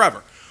been there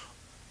forever.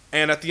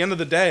 And at the end of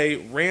the day,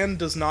 Rand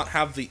does not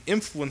have the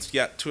influence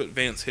yet to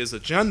advance his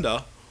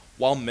agenda,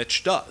 while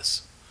Mitch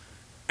does.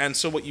 And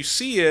so what you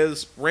see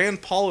is,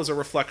 Rand Paul is a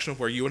reflection of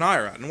where you and I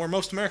are at, and where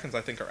most Americans,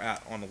 I think, are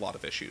at on a lot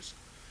of issues.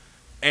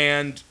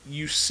 And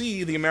you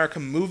see the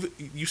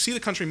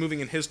country moving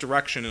in his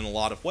direction in a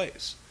lot of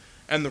ways.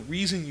 And the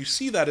reason you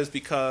see that is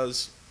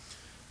because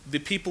the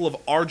people of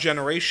our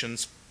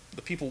generations,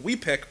 the people we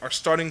pick, are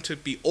starting to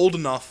be old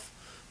enough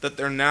that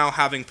they're now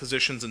having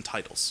positions and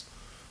titles.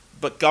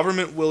 But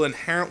government will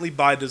inherently,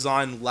 by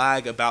design,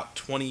 lag about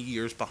 20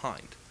 years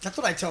behind. That's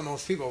what I tell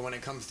most people when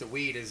it comes to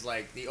weed, is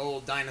like the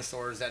old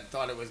dinosaurs that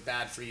thought it was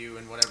bad for you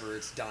and whatever,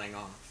 it's dying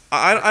off.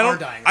 I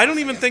don't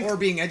even think, or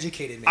being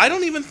educated. Maybe. I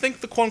don't even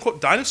think the quote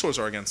unquote dinosaurs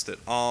are against it.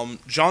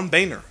 John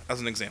Boehner, as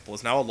an example,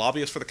 is now a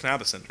lobbyist for the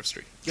cannabis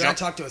industry. I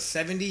talked to a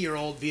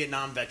 70-year-old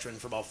Vietnam veteran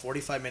for about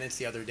 45 minutes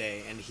the other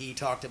day, and he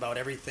talked about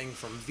everything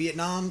from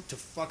Vietnam to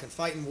fucking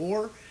fighting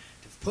war,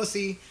 to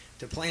pussy,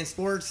 to playing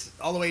sports,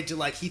 all the way to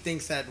like he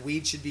thinks that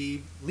weed should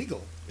be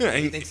legal. Yeah,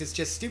 he thinks it's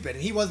just stupid,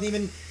 and he wasn't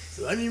even.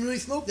 I didn't even really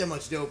smoke that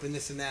much dope and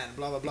this and that and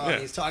blah blah blah. Yeah.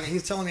 And he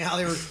was telling me how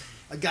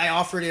a guy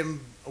offered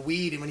him a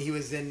weed when he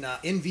was in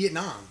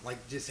Vietnam,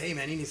 like just, hey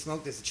man, you need to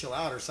smoke this to chill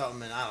out or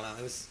something. And I don't know,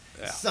 it was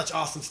such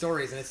awesome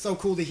stories, and it's so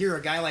cool to hear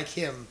a guy like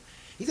him.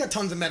 He's got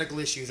tons of medical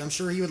issues. I'm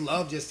sure he would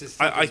love just as.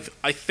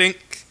 I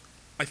think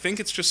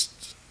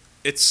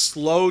it's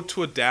slow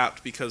to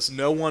adapt because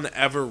no one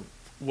ever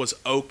was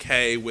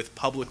okay with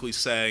publicly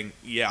saying,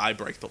 yeah, I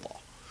break the law.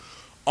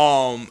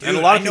 Dude, and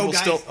a lot of people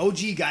still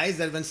OG guys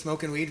that have been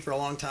smoking weed for a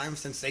long time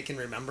since they can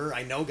remember.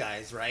 I know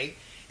guys, right?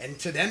 And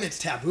to them, it's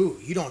taboo.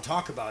 You don't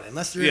talk about it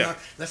unless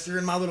they're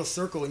in my little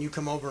circle and you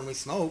come over and we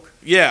smoke.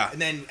 Yeah. And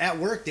then at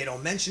work, they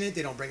don't mention it.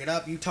 They don't bring it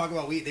up. You talk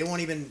about weed. They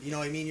won't even, you know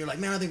what I mean? You're like,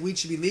 man, I think weed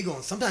should be legal.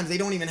 And sometimes they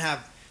don't even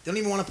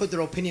want to put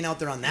their opinion out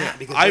there on that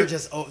because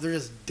they're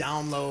just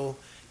down low.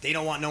 They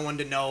don't want no one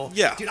to know.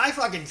 Yeah. Dude, I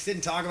fucking sit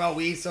and talk about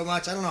weed so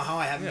much. I don't know how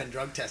I haven't been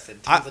drug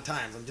tested tons of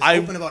times. I'm just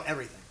open about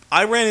everything.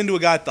 I ran into a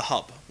guy at the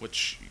Hub,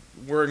 which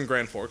we're in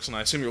Grand Forks, and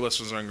I assume your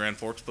listeners are in Grand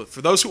Forks. But for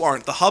those who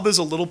aren't, the Hub is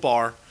a little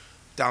bar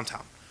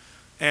downtown.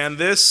 And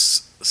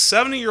this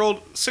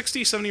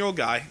 70-year-old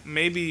guy,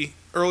 maybe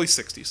early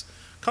 60s,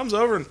 comes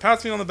over and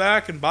pats me on the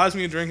back and buys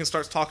me a drink and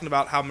starts talking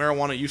about how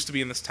marijuana used to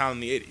be in this town in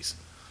the 80s.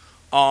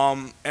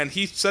 And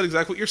he said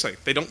exactly what you're saying.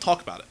 They don't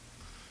talk about it.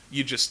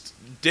 You just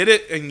did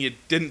it and you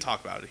didn't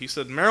talk about it. He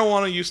said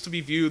marijuana used to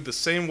be viewed the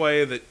same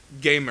way that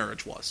gay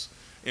marriage was.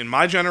 In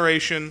my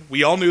generation,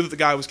 we all knew that the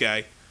guy was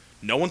gay.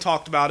 No one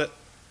talked about it.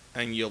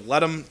 And you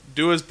let him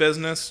do his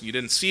business. You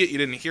didn't see it. You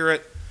didn't hear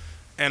it.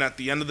 And at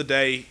the end of the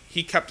day,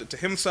 he kept it to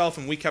himself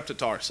and we kept it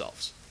to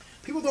ourselves.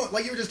 People don't,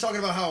 like you were just talking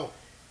about how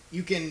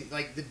you can,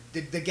 like,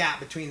 the gap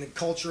between the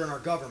culture and our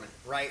government,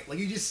 right? Like,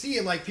 you just see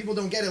it, like, people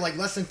don't get it. Like,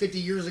 less than 50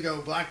 years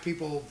ago, black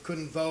people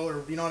couldn't vote,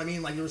 or, you know what I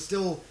mean? Like, there was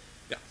still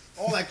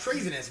all that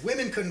craziness.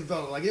 Women couldn't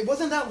vote. Like, it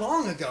wasn't that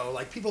long ago.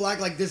 Like, people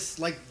act like this,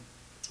 like,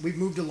 we've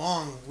moved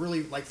along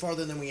really, like,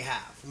 farther than we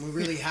have. And we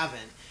really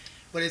haven't.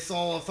 But it's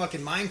all a fucking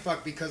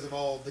mindfuck because of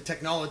all the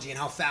technology and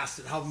how fast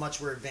and how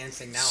much we're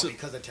advancing now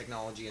because of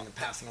technology and the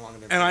passing along of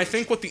information. And I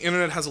think what the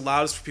internet has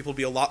allowed is for people to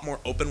be a lot more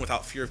open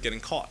without fear of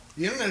getting caught.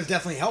 The internet has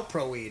definitely helped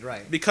pro-weed,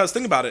 right? Because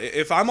think about it.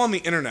 If I'm on the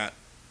internet,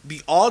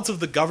 the odds of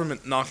the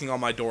government knocking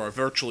on my door are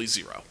virtually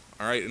zero.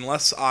 All right?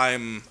 Unless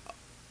I'm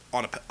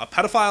on a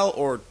pedophile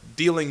or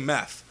dealing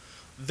meth,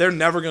 they're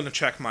never going to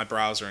check my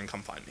browser and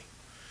come find me.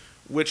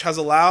 Which has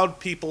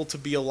allowed people to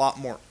be a lot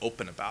more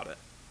open about it.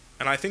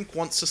 And I think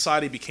once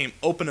society became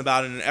open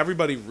about it and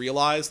everybody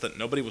realized that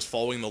nobody was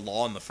following the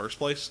law in the first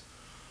place,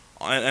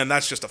 and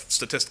that's just a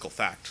statistical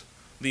fact,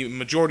 the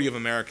majority of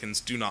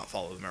Americans do not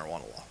follow the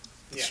marijuana law.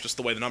 It's just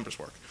the way the numbers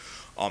work,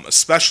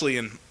 especially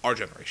in our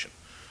generation.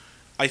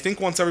 I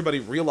think once everybody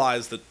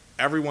realized that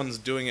everyone's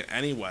doing it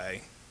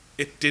anyway,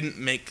 it didn't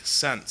make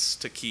sense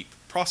to keep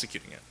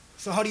prosecuting it.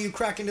 So how do you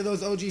crack into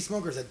those OG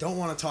smokers that don't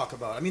want to talk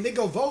about it? I mean, they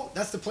go vote.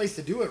 That's the place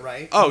to do it,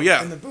 right? Oh,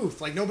 yeah. In the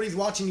booth. Like, nobody's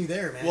watching you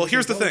there, man. Well,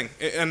 here's the thing.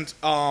 And,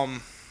 God,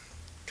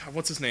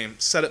 what's his name?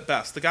 Said it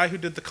best. The guy who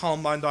did the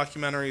Columbine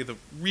documentary, the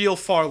real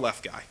far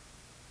left guy.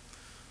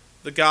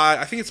 The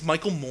guy, I think it's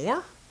Michael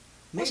Moore?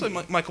 Mostly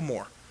Michael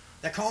Moore.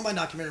 That Columbine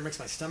documentary makes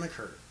my stomach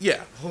hurt.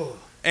 Yeah. Oh.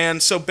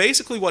 And so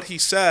basically what he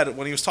said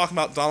when he was talking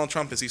about Donald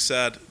Trump is he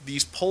said,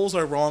 these polls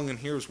are wrong and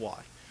here's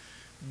why.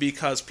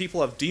 Because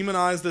people have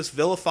demonized this,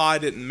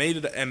 vilified it, and made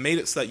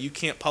it so that you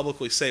can't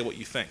publicly say what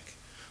you think.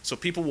 So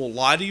people will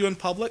lie to you in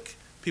public,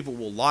 people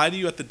will lie to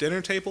you at the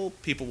dinner table,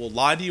 people will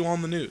lie to you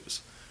on the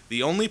news.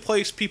 The only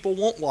place people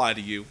won't lie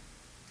to you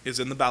is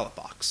in the ballot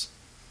box.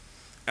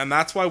 And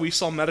that's why we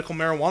saw medical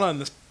marijuana in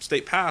this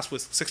state pass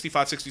with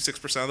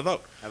 65-66% of the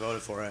vote. I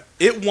voted for it.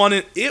 It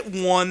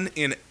won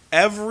in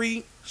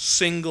every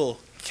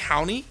single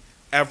county,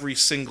 every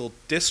single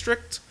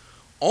district,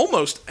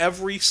 almost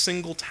every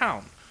single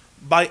town.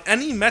 By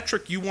any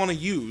metric you want to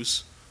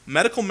use,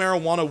 medical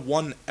marijuana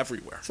won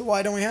everywhere. So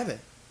why don't we have it?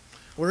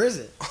 Where is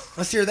it?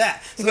 Let's hear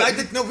that. So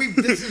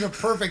this is a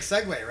perfect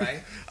segue,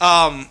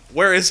 right?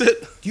 Where is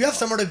it? Do you have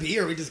somewhere to be,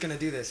 or are we just going to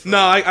do this? No,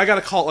 I got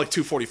to call it like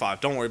 2:45.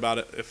 Don't worry about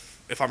it.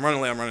 If I'm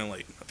running late, I'm running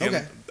late. At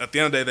the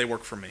end of the day, they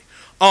work for me.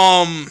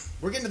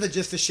 We're getting to the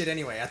gist of shit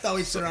anyway. I thought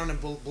we'd sit around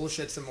and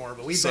bullshit some more,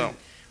 but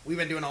we've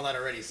been doing all that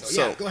already.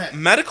 So yeah, go ahead.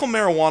 Medical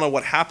marijuana,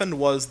 what happened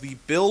was the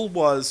bill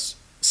was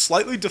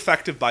slightly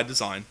defective by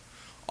design.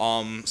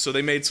 So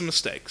they made some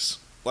mistakes,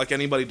 like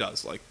anybody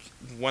does. Like,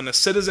 when a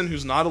citizen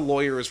who's not a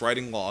lawyer is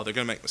writing law, they're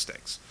going to make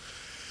mistakes.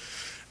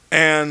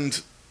 And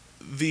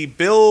the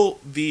bill,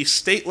 the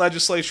state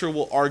legislature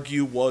will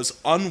argue, was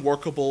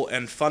unworkable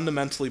and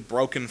fundamentally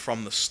broken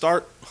from the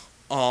start.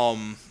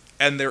 And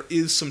there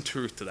is some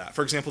truth to that.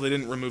 For example, they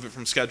didn't remove it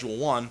from Schedule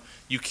 1.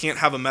 You can't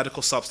have a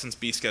medical substance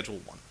be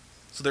Schedule 1.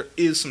 So there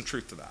is some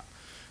truth to that.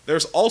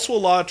 There's also a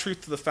lot of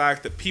truth to the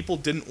fact that people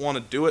didn't want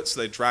to do it, so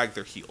they dragged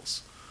their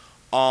heels.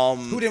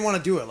 Who didn't want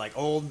to do it? Like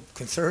old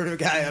conservative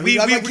guy?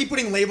 I keep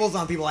putting labels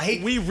on people.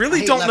 We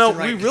really don't know.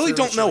 We really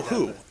don't know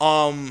who.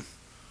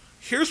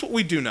 Here's what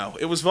we do know.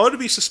 It was voted to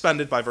be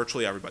suspended by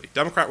virtually everybody.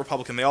 Democrat,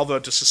 Republican, they all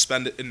voted to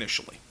suspend it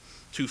initially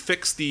to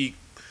fix the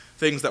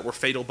things that were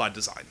fatal by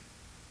design.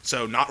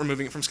 So not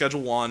removing it from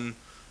Schedule 1,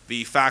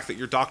 the fact that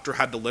your doctor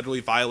had to literally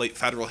violate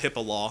federal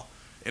HIPAA law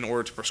in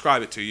order to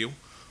prescribe it to you,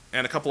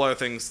 and a couple other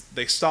things.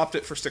 They stopped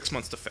it for 6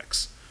 months to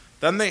fix.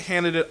 Then they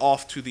handed it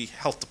off to the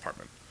health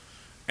department.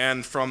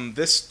 And from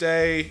this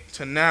day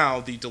to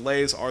now, the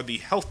delays are the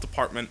health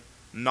department,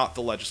 not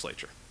the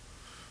legislature.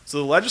 So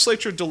the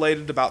legislature delayed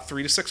it about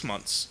 3 to 6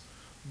 months,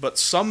 but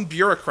some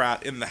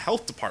bureaucrat in the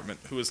health department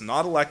who is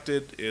not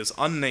elected, is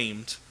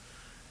unnamed,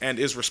 and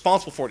is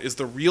responsible for it is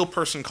the real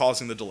person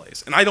causing the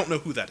delays. And I don't know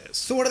who that is.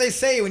 So what do they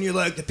say when you're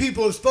like, the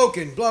people have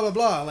spoken, blah, blah,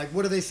 blah? Like,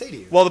 what do they say to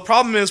you? Well, the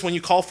problem is when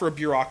you call for a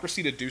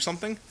bureaucracy to do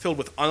something filled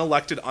with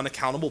unelected,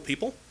 unaccountable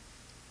people,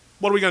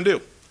 what are we going to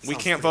do? We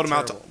can't vote them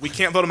out. We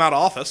can't vote them out of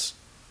office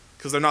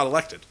because they're not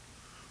elected.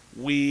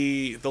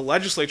 The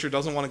legislature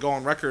doesn't want to go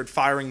on record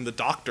firing the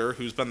doctor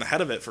who's been the head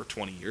of it for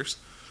 20 years.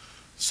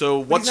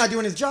 So he's not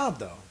doing his job,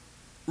 though.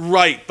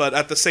 Right, but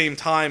at the same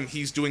time,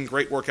 he's doing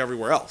great work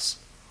everywhere else.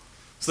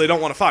 So they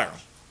don't want to fire him.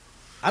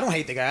 I don't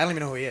hate the guy. I don't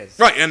even know who he is.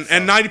 Right, and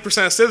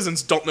 90% of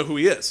citizens don't know who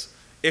he is.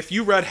 If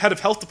you read head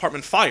of health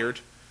department fired,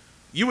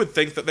 you would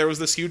think that there was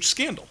this huge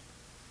scandal.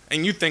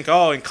 And you'd think,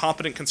 oh,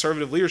 incompetent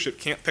conservative leadership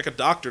can't pick a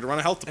doctor to run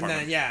a health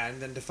department.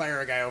 And then to fire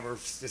a guy over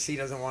if he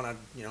doesn't want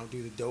to,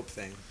 do the dope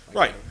thing.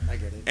 Right. I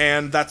get it.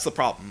 And that's the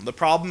problem. The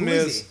problem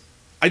is he?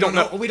 I don't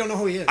know. We don't know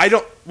who he is. I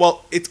don't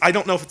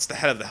know if it's the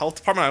head of the health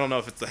department. I don't know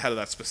if it's the head of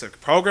that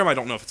specific program. I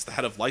don't know if it's the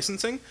head of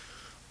licensing.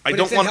 But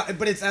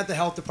it's at the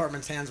health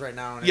department's hands right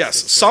now. And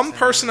yes, some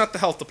person at the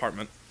health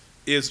department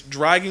is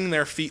dragging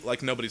their feet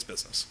like nobody's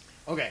business.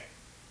 Okay.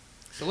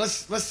 So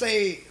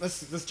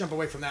let's jump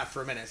away from that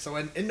for a minute. So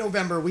in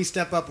November we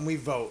step up and we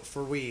vote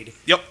for weed.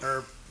 Yep.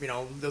 Or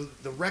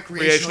the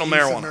recreational use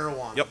marijuana. of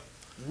marijuana. Yep.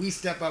 We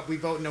step up. We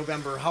vote in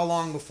November. How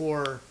long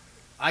before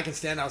I can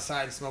stand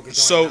outside and smoke a joint?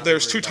 So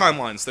there's two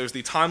timelines. There's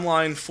the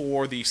timeline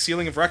for the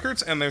sealing of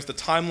records, and there's the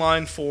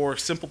timeline for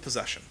simple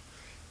possession.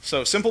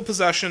 So simple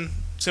possession,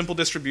 simple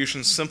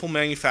distribution, simple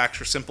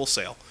manufacture, simple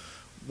sale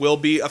will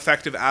be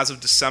effective as of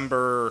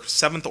December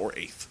 7th or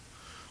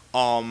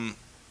 8th.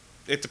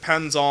 It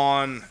depends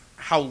on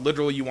how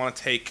literally you want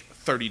to take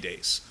 30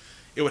 days.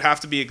 It would have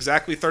to be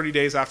exactly 30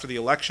 days after the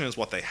election is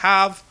what they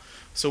have.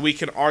 So we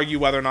can argue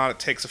whether or not it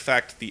takes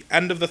effect the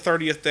end of the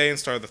 30th day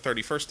instead of the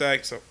 31st day.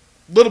 So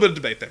a little bit of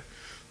debate there.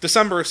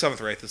 December 7th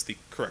or 8th is the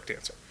correct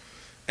answer.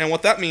 And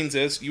what that means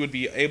is you would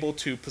be able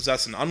to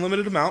possess an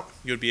unlimited amount.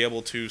 You would be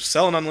able to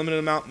sell an unlimited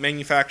amount,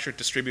 manufacture,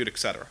 distribute,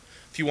 etc.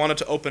 If you wanted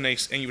to open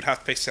and you would have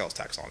to pay sales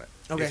tax on it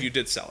if you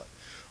did sell it.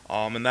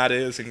 And that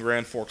is in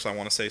Grand Forks, I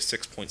want to say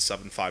 6.75%.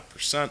 Don't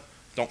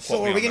quote me on that.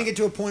 So are we going to get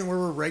to a point where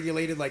we're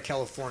regulated like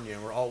California,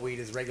 where all weed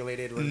is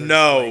regulated?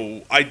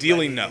 No,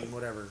 ideally no.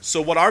 Whatever.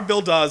 So what our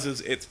bill does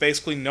is it's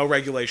basically no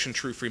regulation,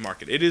 true free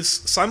market. It is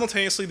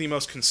simultaneously the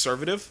most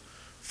conservative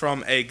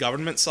from a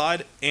government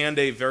side and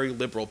a very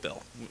liberal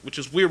bill, which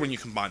is weird when you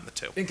combine the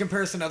two. In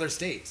comparison to other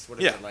states, what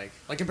is it like?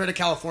 Like compared to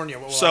California,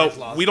 what will so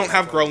laws we don't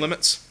have grow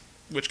limits,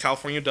 which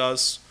California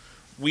does.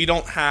 We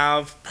don't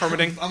have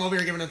permitting. I'm over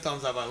here giving a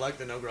thumbs up. I like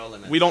the no grow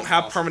limit. We don't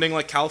have permitting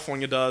like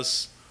California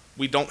does.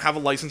 We don't have a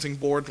licensing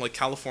board like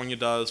California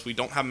does. We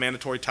don't have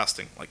mandatory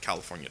testing like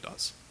California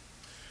does.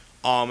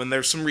 And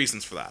there's some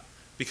reasons for that.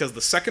 Because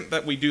the second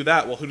that we do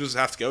that, well, who does it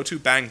have to go to?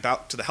 Bang,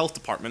 back to the health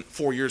department.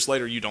 4 years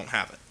later, you don't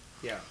have it.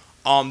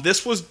 Yeah.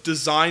 This was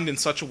designed in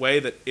such a way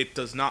that it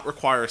does not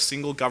require a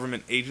single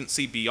government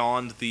agency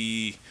beyond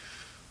the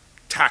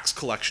tax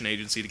collection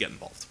agency to get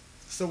involved.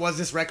 So was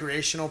this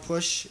recreational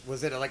push?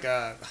 Was it like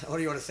a, what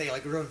do you want to say,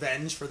 like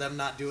revenge for them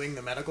not doing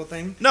the medical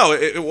thing? No,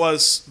 it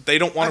was, they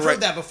don't want to... I've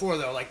heard that before,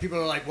 though. Like, people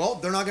are like, well,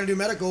 they're not going to do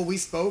medical. We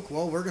spoke.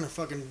 Well, we're going to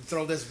fucking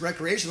throw this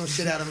recreational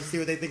shit at them and see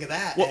what they think of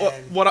that.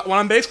 What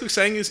I'm basically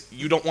saying is,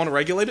 you don't want to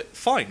regulate it?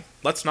 Fine.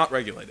 Let's not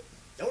regulate it.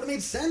 That would have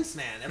made sense,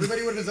 man.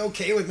 Everybody would have been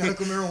okay with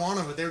medical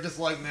marijuana, but they were just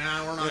like,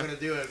 nah, we're not going to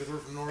do it because we're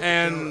from North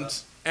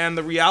Dakota. And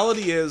the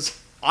reality is,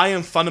 I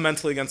am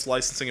fundamentally against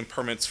licensing and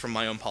permits from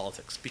my own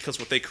politics, because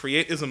what they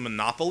create is a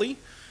monopoly,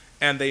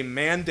 and they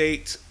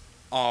mandate,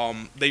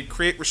 they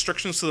create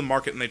restrictions to the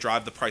market, and they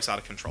drive the price out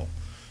of control.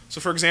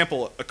 So, for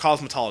example, a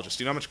cosmetologist.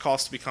 Do you know how much it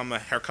costs to become a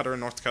haircutter in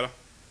North Dakota?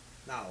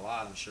 Not a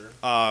lot, I'm sure.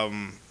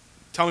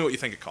 Tell me what you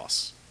think it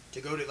costs.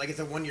 To go to, like, it's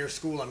a 1-year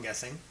school, I'm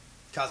guessing.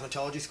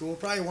 Cosmetology school,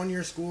 probably a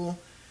 1-year school.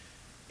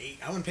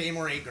 I wouldn't pay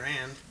more than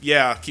 $8,000.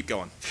 Yeah, keep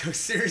going.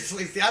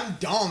 Seriously, see, I'm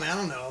dumb. I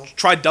don't know.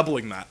 Try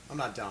doubling that. I'm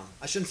not dumb.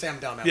 I shouldn't say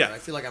I'm dumb ever. Yeah. I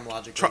feel like I'm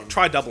logically.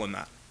 Try doubling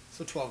that.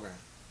 So $12,000.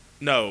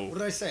 No. What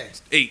did I say?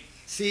 8.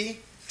 See?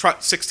 Try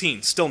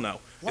 16. Still no.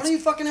 Why don't you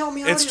fucking help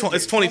me out? It's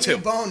 22. Throw me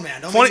a bone,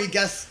 man. Don't make me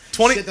guess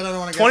shit that I don't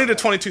want to guess. 20 to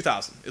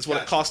 22,000 is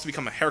what it costs to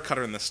become a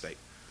haircutter in this state.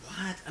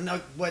 What? I know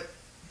what.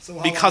 So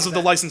how because of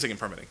the licensing and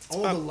permitting.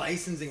 The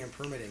licensing and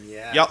permitting.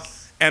 Yeah. Yep.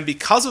 And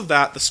because of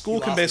that, the school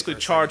can basically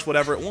charge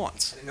whatever it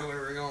wants. I didn't know where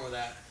we were going with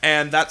that.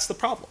 And that's the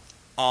problem.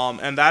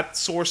 And that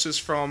source is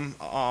from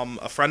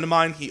a friend of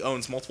mine. He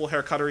owns multiple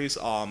haircutteries.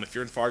 If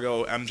you're in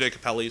Fargo, MJ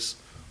Capelli's.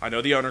 I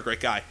know the owner, great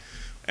guy.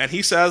 And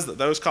he says that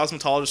those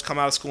cosmetologists come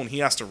out of school and he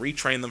has to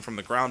retrain them from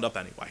the ground up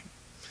anyway.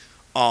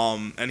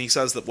 And he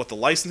says that what the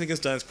licensing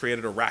has done is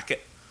created a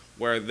racket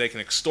where they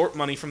can extort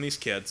money from these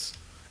kids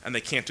and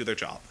they can't do their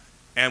job.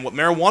 And what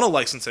marijuana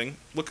licensing,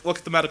 look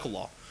at the medical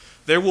law.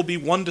 There will be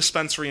one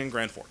dispensary in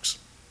Grand Forks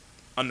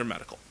under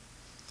medical,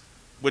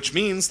 which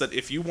means that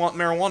if you want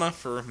marijuana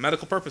for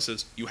medical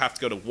purposes, you have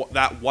to go to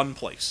that one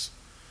place.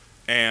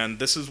 And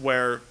this is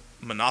where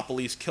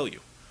monopolies kill you.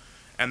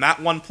 And that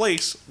one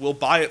place will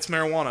buy its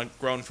marijuana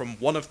grown from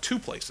one of 2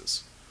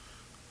 places.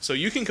 So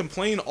you can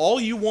complain all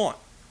you want.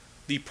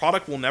 The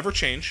product will never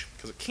change,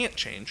 because it can't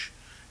change,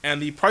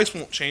 and the price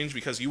won't change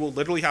because you will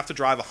literally have to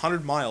drive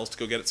 100 miles to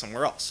go get it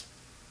somewhere else.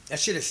 That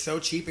shit is so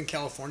cheap in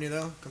California,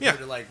 though, compared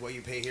to like what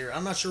you pay here.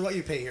 I'm not sure what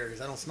you pay here because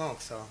I don't smoke.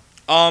 So.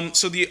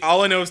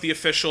 All I know is the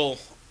official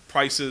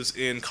prices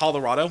in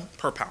Colorado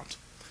per pound.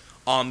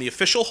 The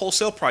official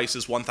wholesale price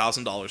is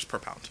 $1,000 per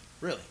pound.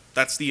 Really?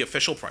 That's the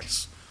official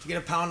price. To get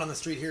a pound on the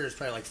street here is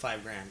probably like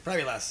 $5,000,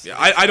 probably less. Yeah,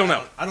 I don't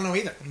know. I don't know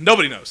either.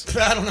 Nobody knows.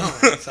 I don't know.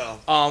 So.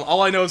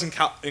 All I know is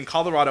in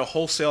Colorado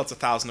wholesale it's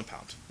 $1,000 a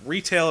pound.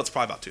 Retail it's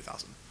probably about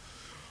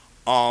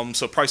 $2,000.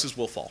 So prices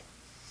will fall.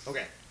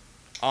 Okay.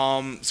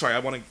 Sorry, I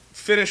want to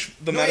finish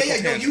the No, medical yeah,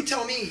 yeah. No, tangent. you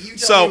tell me. You tell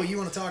So, me what you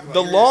want to talk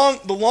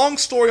about. The long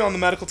story on the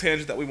medical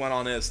tangent that we went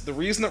on is the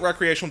reason that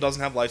recreational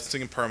doesn't have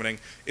licensing and permitting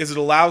is it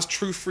allows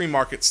true free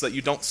markets so that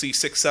you don't see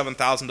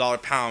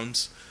 $6,000-$7,000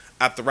 pounds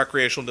at the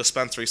recreational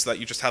dispensary, so that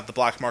you just have the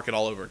black market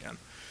all over again.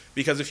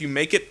 Because if you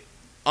make it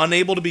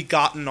unable to be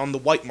gotten on the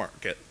white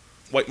market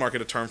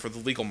a term for the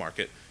legal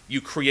market,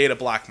 you create a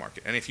black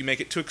market, and if you make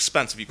it too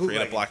expensive, you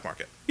create a black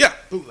market. Yeah,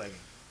 bootlegging.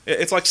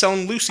 it's like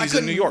selling Lucy's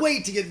in New York. I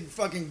couldn't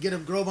wait to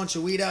grow a bunch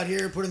of weed out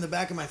here, put it in the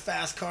back of my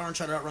fast car, and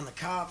try to outrun the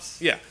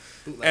cops. Yeah,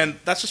 and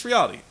that's just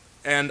reality.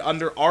 And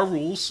under our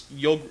rules,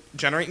 you'll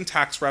generate in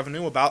tax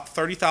revenue about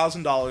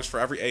 $30,000 for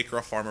every acre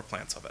a farmer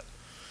plants of it.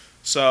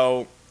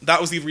 So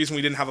that was the reason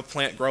we didn't have a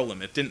plant grow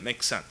limit. It didn't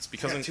make sense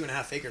because I got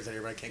 2.5 acres out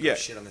here, but I can't grow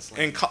shit on this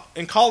land.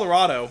 In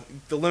Colorado,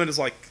 the limit is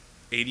like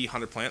 80,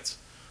 100 plants.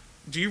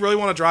 Do you really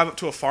want to drive up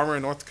to a farmer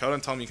in North Dakota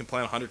and tell him you can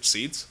plant 100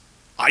 seeds?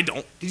 I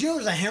don't. Did you know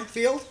there's a hemp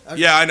field?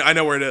 Yeah, I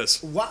know where it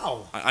is.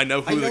 Wow. I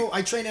know who.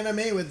 I train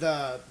MMA with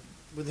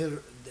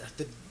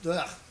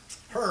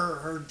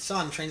her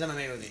son trains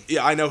MMA with me.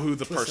 Yeah, I know who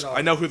the person.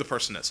 I know who the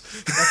person is.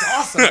 That's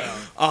awesome.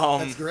 Though.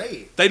 That's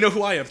great. They know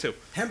who I am too.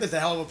 Hemp is a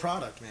hell of a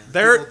product, man.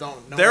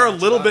 They're a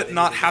little bit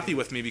not happy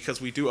with me because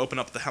we do open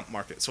up the hemp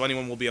market, so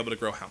anyone will be able to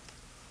grow hemp.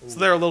 Ooh. So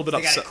they're a little bit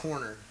upset. They got it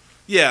cornered.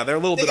 Yeah, they're a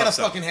little bit upset.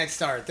 They got a fucking head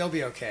start. They'll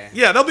be okay.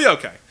 Yeah, they'll be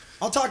okay.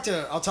 I'll talk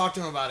to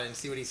him about it and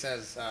see what he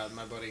says,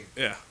 my buddy.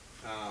 Yeah.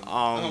 I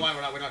don't know why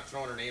we're not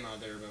throwing her name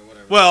out there, but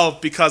whatever. Well,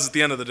 because at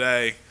the end of the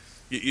day,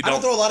 you don't. I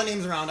don't throw a lot of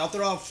names around. I'll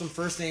throw out some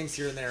first names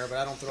here and there, but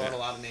I don't throw out a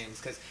lot of names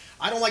because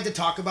I don't like to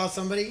talk about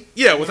somebody.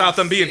 Yeah, without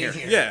them being here.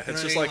 Yeah,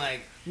 it's just like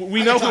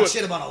we know who. I talk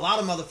shit about a lot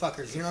of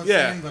motherfuckers. You know what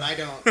I'm saying? But I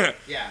don't.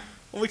 Yeah.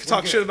 Well, we can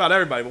talk shit about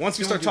everybody, but once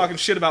you start talking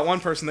shit about one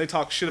person, they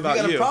talk shit about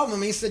you. If you got a problem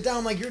with me, sit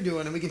down like you're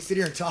doing, and we can sit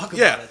here and talk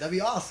about it. That'd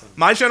be awesome.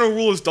 My general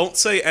rule is don't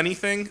say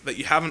anything that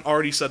you haven't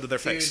already said to their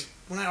face.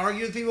 When I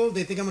argue with people,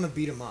 they think I'm going to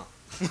beat them up.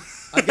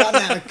 I've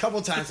gotten that a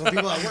couple times from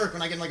people at work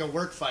when I get in like a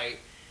work fight,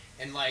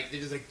 and like they're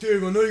just like,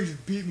 "Dude, I know you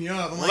just beat me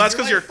up." I'm like, that's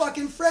because you're my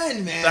fucking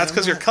friend, man. That's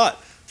because you're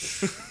cut.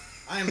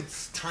 I am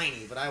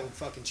tiny, but I will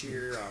fucking chew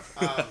your ear off.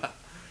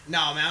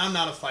 No, man, I'm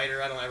not a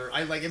fighter. I don't ever.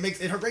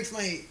 It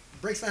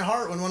breaks my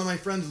heart when one of my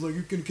friends is like,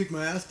 "You can kick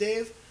my ass,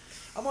 Dave."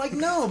 I'm like,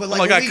 no, but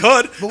like, I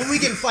could. But when we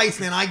get in fights,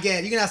 man,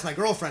 you can ask my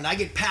girlfriend. I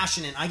get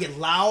passionate, I get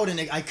loud, and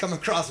I come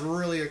across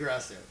really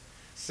aggressive.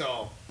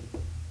 So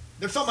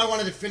there's something I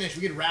wanted to finish.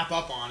 We could wrap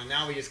up on, and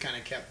now we just kind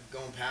of kept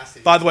going past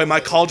it. By the way, my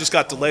call just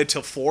got delayed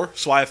till 4,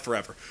 so I have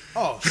forever.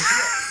 Oh,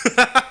 shit.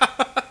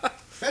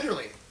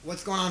 Federally,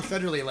 what's going on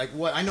federally? Like,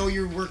 what? I know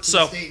you work in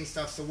the state and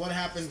stuff. So what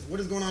happens? What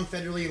is going on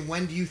federally, and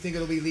when do you think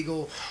it'll be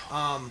legal?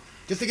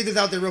 Just to get this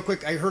out there real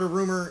quick, I heard a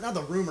rumor, not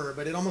the rumor,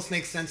 but it almost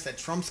makes sense that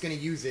Trump's going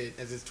to use it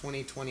as his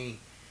 2020,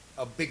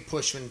 a big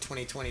push in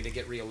 2020 to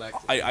get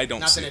reelected. I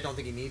don't see that I don't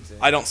think he needs it.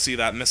 I don't see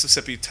that.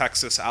 Mississippi,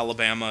 Texas,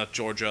 Alabama,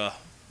 Georgia.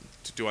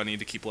 Do I need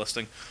to keep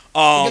listing?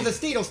 Because the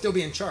state will still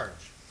be in charge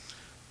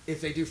if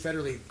they do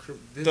federally.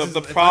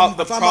 If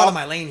I'm out of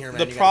my lane here,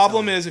 man. The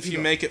problem is if you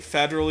make it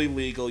federally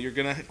legal, you're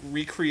going to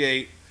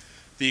recreate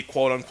the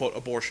quote-unquote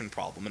abortion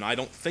problem. And I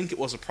don't think it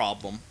was a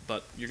problem,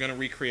 but you're going to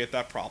recreate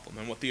that problem.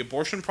 And what the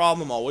abortion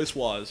problem always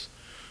was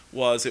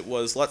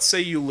let's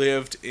say you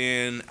lived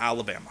in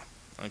Alabama,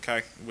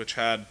 okay, which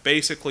had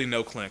basically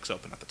no clinics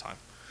open at the time.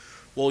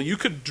 Well, you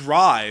could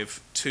drive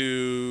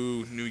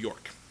to New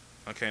York,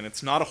 okay, and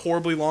it's not a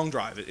horribly long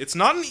drive. It's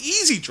not an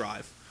easy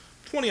drive,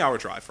 20-hour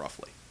drive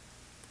roughly.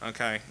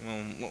 Okay,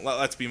 well,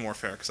 let's be more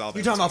fair because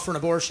Alabama. You're talking about for an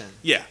abortion.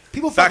 Yeah,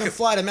 people fucking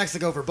fly to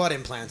Mexico for butt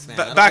implants, man.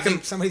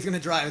 Somebody's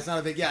gonna drive. It's not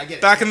a big. Yeah, I get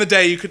it. Back in the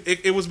day,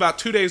 it was about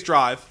 2 days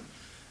drive,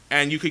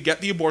 and you could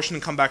get the abortion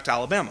and come back to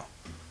Alabama.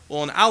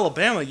 Well, in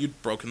Alabama, you'd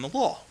broken the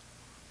law,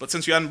 but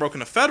since you hadn't broken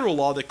a federal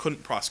law, they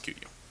couldn't prosecute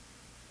you.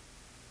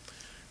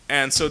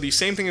 And so the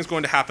same thing is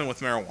going to happen with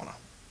marijuana.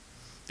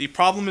 The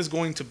problem is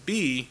going to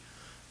be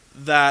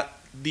that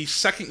the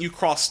second you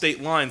cross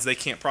state lines, they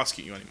can't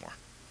prosecute you anymore.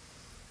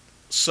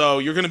 So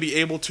you're going to be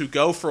able to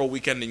go for a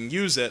weekend and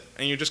use it,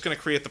 and you're just going to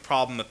create the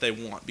problem that they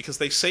want. Because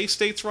they say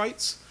states'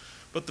 rights,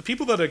 but the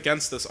people that are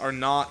against this are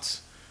not,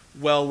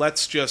 well,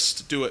 let's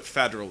just do it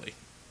federally.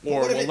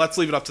 Or, let's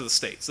leave it up to the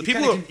states.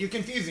 You're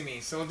confusing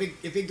me. So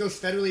if it goes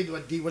federally,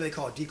 what do they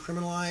call it?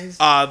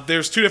 Decriminalized?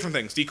 There's two different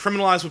things.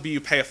 Decriminalized would be you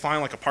pay a fine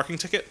like a parking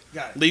ticket.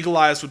 Got it.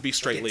 Legalized would be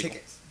straight legal.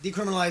 Tickets.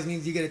 Decriminalized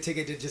means you get a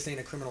ticket, it just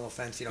ain't a criminal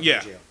offense. You don't go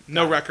to jail.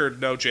 No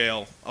record, no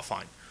jail, a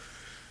fine.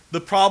 The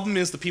problem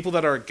is the people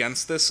that are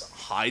against this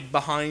hide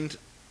behind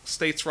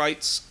states'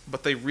 rights,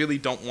 but they really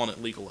don't want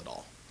it legal at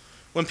all.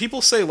 When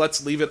people say,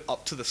 let's leave it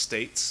up to the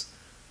states,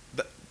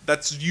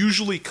 that's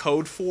usually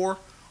code for,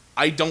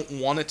 I don't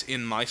want it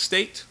in my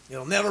state.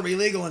 It'll never be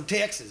legal in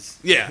Texas.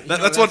 Yeah,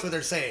 that's what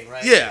they're saying,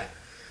 right? Yeah,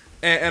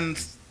 and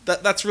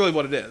that's really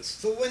what it is.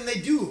 So when they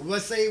do,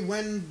 let's say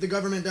when the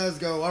government does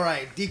go, all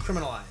right,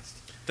 decriminalized.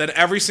 Then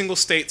every single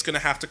state's going to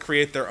have to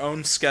create their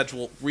own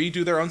schedule,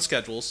 redo their own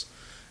schedules,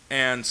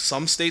 and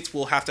some states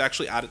will have to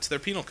actually add it to their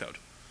penal code.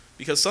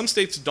 Because some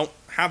states don't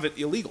have it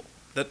illegal,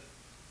 that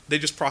they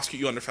just prosecute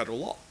you under federal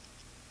law.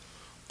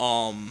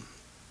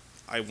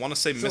 I want to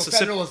say So Mississippi.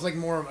 federal is like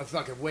more of a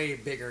fucking way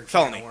bigger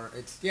Felony. can of worms.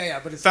 It's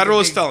but it's Federal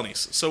like a is big-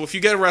 felonies. So if you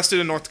get arrested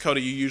in North Dakota,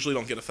 you usually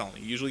don't get a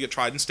felony. You usually get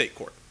tried in state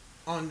court.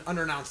 on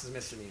unannounced as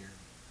misdemeanor.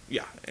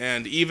 Yeah,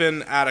 and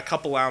even at a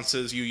couple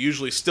ounces, you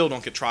usually still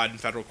don't get tried in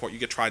federal court. You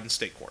get tried in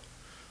state court.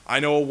 I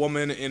know a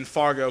woman in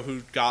Fargo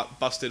who got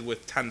busted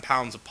with 10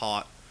 pounds of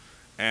pot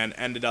and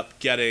ended up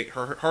getting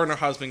her and her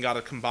husband got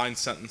a combined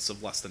sentence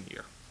of less than a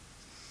year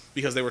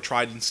because they were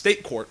tried in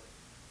state court,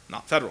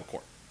 not federal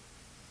court.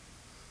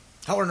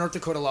 How are North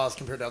Dakota laws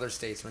compared to other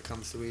states when it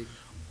comes to weed?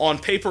 On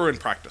paper and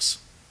practice.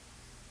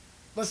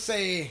 Let's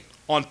say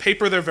On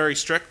paper, they're very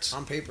strict.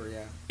 on paper,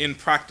 yeah. In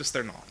practice,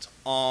 they're not.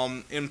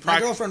 In My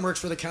practice, girlfriend works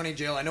for the county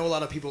jail. I know a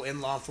lot of people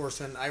in law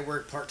enforcement. I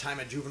work part-time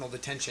at juvenile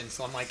detention,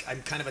 so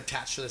I'm kind of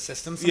attached to the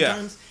system Yeah.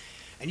 sometimes.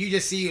 And you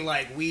just see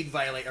like weed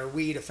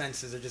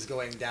offenses are just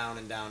going down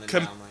and down and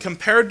down. Like,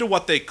 compared to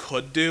what they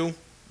could do,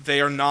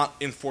 they are not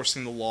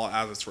enforcing the law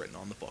as it's written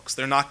on the books.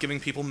 They're not giving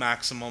people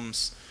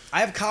maximums. I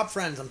have cop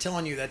friends, I'm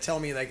telling you, that tell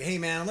me like, hey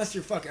man, unless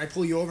I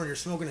pull you over and you're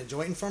smoking a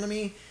joint in front of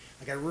me,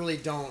 like I really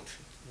don't.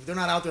 They're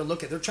not out there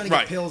looking. They're trying to get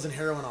Right. pills and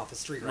heroin off the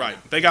street right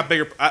now. They got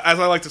bigger, as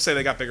I like to say,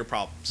 they got bigger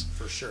problems.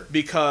 For sure.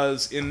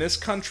 Because in this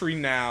country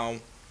now,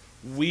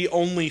 we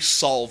only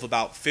solve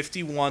about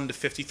 51 to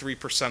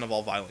 53% of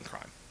all violent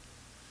crime.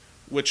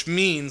 Which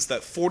means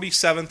that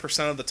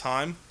 47% of the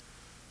time,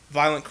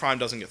 violent crime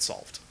doesn't get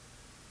solved.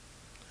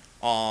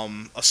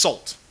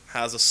 Assault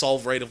has a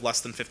solve rate of less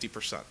than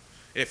 50%.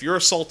 If you're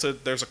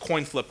assaulted, there's a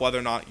coin flip whether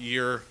or not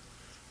the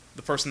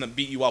person that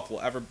beat you up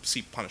will ever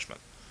see punishment.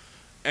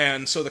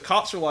 And so the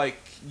cops are like,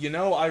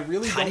 I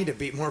really I don't... need to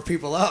beat more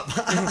people up.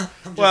 I'm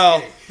just Well,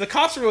 kidding. the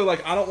cops are really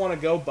like, I don't want to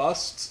go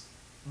bust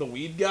the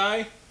weed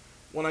guy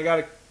when I got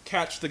to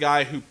catch the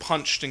guy who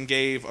punched and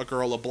gave a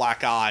girl a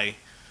black eye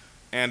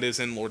and is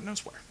in Lord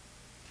knows where.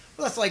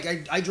 Well, that's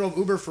like I drove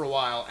Uber for a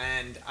while,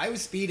 and I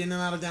was speeding in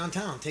and out of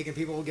downtown, taking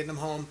people, getting them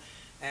home.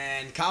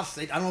 And cops,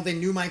 I don't know if they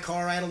knew my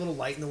car. I had a little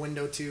light in the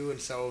window, too, and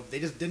so they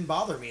just didn't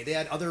bother me. They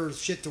had other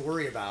shit to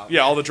worry about.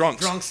 Yeah, all the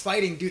drunks. Drunks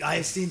fighting. Dude, I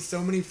have seen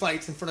so many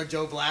fights in front of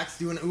Joe Black's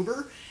doing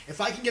Uber.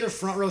 If I can get a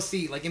front row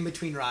seat, like in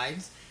between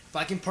rides, if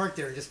I can park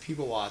there and just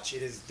people watch,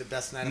 it is the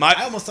best night.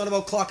 I almost thought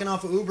about clocking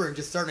off of Uber and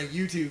just starting a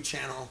YouTube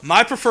channel.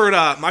 My preferred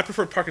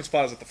parking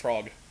spot is at the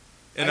Frog.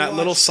 In that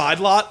little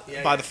side lot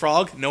by the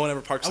Frog, no one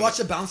ever parks in it. I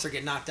watched a bouncer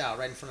get knocked out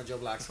right in front of Joe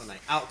Black's one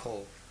night. Out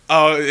cold.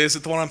 Oh, is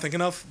it the one I'm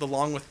thinking of? The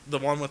one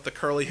with the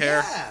curly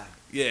hair? Yeah.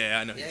 Yeah,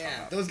 I know. Who you're talking Yeah,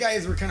 about. those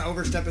guys were kind of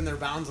overstepping their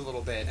bounds a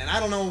little bit, and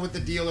I don't know what the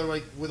deal or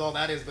like with all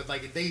that is, but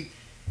like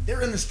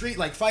they're in the street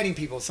like fighting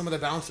people. Some of the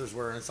bouncers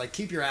were, and it's like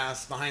keep your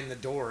ass behind the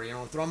door,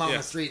 throw them out in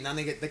the street, and then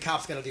the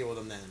cops got to deal with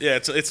them then. Yeah,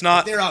 it's not.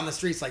 If they're out in the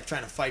streets like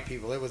trying to fight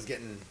people. It was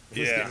getting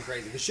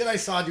crazy. The shit I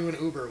saw doing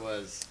Uber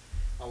was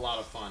a lot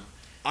of fun.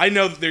 I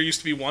know that there used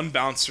to be one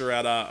bouncer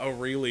at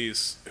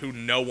O'Reilly's who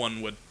no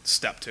one would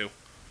step to,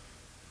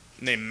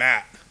 named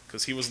Matt.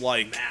 Because he was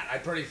like...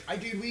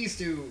 Dude, we used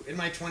to, in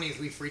my 20s,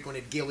 we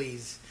frequented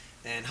Gillies.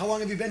 And how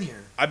long have you been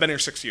here? I've been here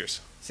 6 years.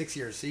 6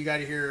 years. So you got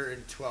here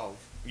in 12.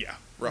 Yeah,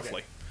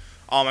 roughly.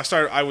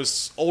 Okay. I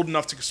was old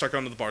enough to start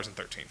going to the bars in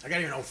 13. I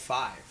got here in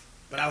 05.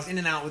 But I was in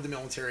and out with the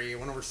military.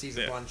 Went overseas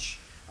a bunch.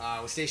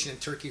 I was stationed in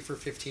Turkey for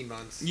 15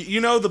 months.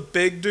 You know the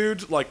big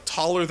dude, like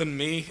taller than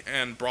me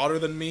and broader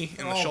than me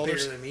in the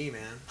shoulders? Bigger than me,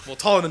 man. Well,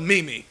 taller than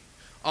me.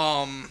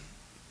 I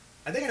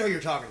think I know who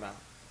you're talking about.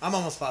 I'm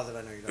almost positive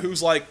I know who you're talking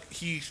Who's like,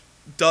 he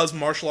does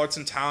martial arts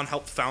in town,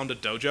 helped found a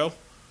dojo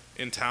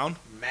in town.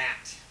 about.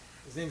 Matt.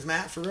 His name's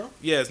Matt, for real?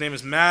 Yeah, his name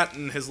is Matt,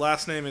 and his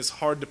last name is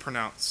hard to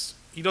pronounce.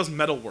 He does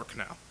metal work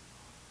now,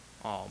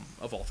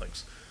 of all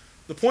things.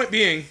 The point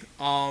being,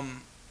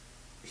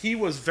 he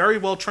was very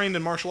well trained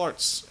in martial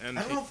arts. And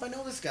I don't know if I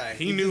know this guy.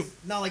 He knew...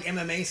 Not like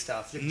MMA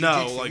stuff. No,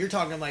 jiu-jitsu. like... You're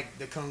talking like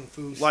the kung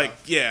fu stuff. Like,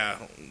 yeah,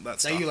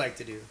 that stuff. That you like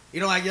to do. You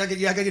don't want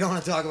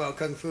to talk about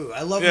kung fu.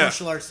 I love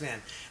martial arts,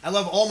 man. I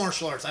love all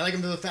martial arts. I like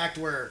them to the fact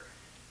where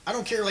I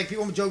don't care. Like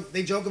people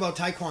joke about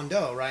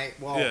Taekwondo, right?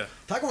 Well,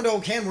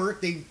 Taekwondo can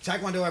work.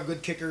 Taekwondo have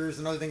good kickers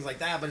and other things like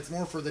that, but it's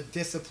more for the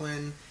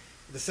discipline,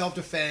 the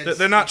self-defense.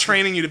 They're not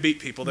training you to beat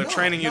people. They're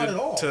training you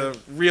not to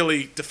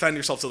really defend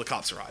yourself till the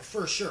cops arrive.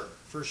 For sure,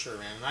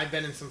 man. And I've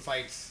been in some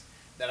fights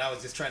that I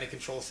was just trying to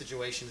control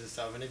situations and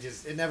stuff, and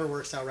it never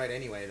works out right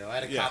anyway. Though I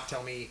had a cop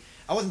tell me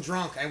I wasn't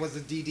drunk. I was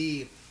a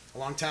DD a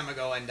long time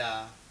ago, and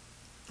I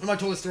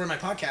told this story in my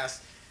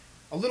podcast.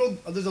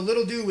 There's a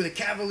little dude with a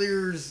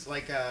Cavaliers, it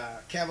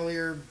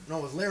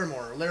was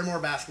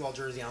Larimore basketball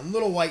jersey on,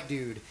 little white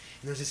dude,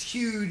 and there's this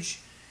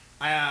huge,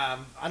 I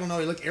don't know,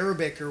 he looked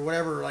Arabic or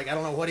whatever, I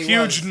don't know what he was.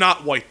 Huge,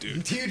 not white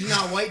dude. Huge,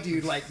 not white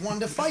dude,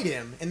 wanted to fight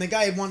him, and the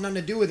guy had wanted nothing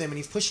to do with him, and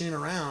he's pushing him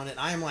around, and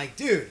I'm like,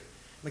 dude,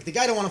 the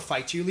guy don't want to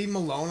fight you, leave him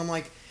alone. I'm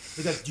like,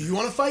 he goes, do you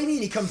want to fight me?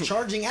 And he comes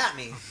charging at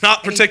me.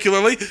 Not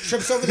particularly.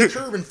 Trips over the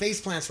curb and face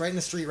plants right in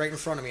the street, right in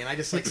front of me. And I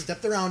just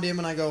stepped around him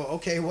and I go,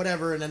 okay,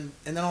 whatever. And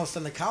then all of a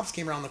sudden the cops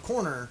came around the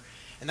corner.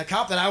 And the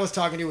cop that I was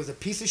talking to was a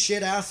piece of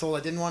shit asshole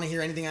that didn't want to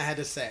hear anything I had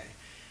to say.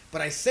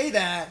 But I say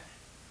that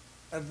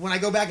when I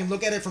go back and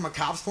look at it from a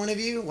cop's point of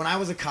view, when I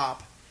was a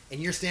cop,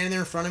 and you're standing there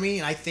in front of me,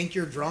 and I think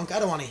you're drunk, I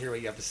don't want to hear what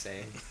you have to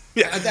say.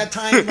 Yeah. At that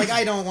time, like,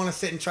 I don't want to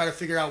sit and try to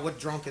figure out what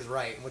drunk is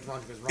right and what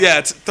drunk is wrong. Yeah,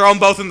 throw them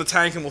both in the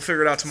tank and we'll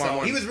figure it out tomorrow So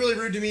morning. he was really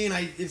rude to me,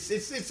 and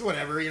it's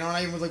whatever, you know. And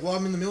I was like, well,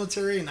 I'm in the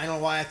military, and I don't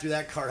know why I threw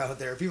that card out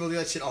there. People do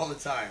that shit all the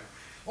time.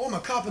 Oh, I'm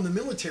a cop in the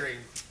military.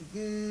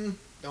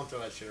 Don't throw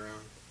that shit around.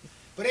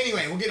 But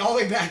anyway, we'll get all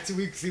the way back to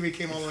we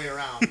came all the way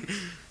around.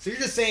 So you're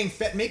just saying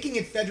making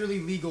it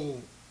federally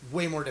legal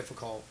way more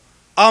difficult.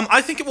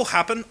 I think it will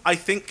happen. I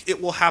think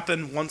it will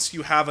happen once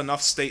you have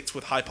enough states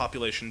with high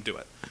population do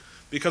it.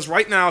 Because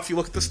right now, if you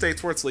look at the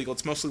states where it's legal,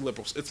 it's mostly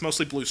liberals. It's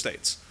mostly blue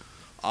states.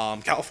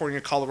 California,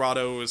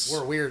 Colorado is...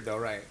 We're weird, though,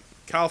 right?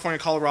 California,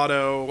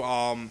 Colorado,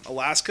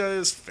 Alaska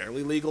is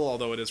fairly legal,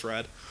 although it is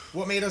red.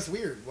 What made us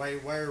weird? Why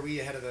are we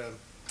ahead of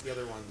the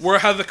other ones? We're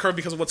ahead of the curve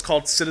because of what's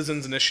called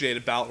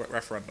citizens-initiated ballot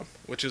referendum,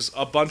 which is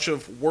a bunch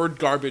of word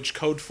garbage,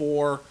 code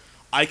for,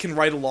 I can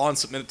write a law and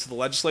submit it to the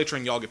legislature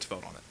and y'all get to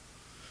vote on it.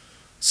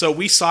 So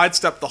we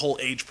sidestepped the whole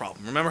age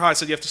problem. Remember how I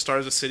said you have to start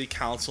as a city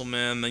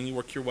councilman, then you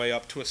work your way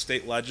up to a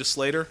state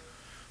legislator?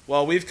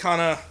 Well, we've kind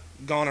of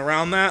gone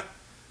around that,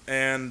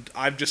 and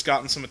I've just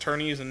gotten some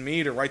attorneys and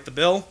me to write the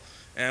bill,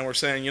 and we're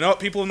saying, you know what,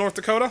 people of North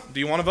Dakota,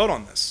 do you want to vote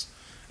on this?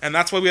 And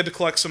that's why we had to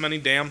collect so many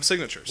damn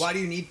signatures. Why do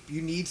you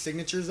need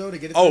signatures, though, to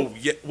get it Oh, through?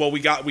 yeah, well,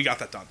 we got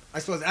that done. I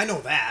suppose I know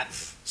that.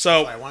 So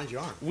That's why I wanted you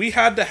on. we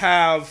had to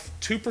have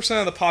 2%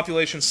 of the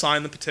population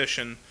sign the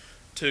petition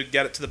to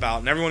get it to the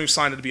ballot, and everyone who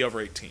signed it to be over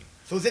 18.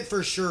 So is it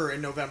for sure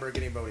in November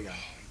getting voting on?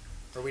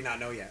 Or we not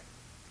know yet?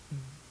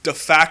 De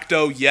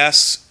facto,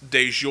 yes.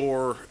 De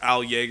jure,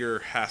 Al Jaeger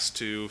has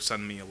to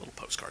send me a little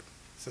postcard.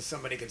 So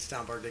somebody can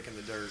stomp our dick in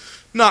the dirt.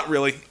 Not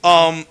really.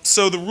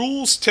 So the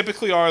rules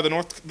typically are the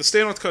state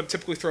of North Dakota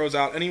typically throws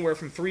out anywhere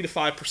from 3 to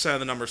 5% of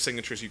the number of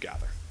signatures you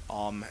gather.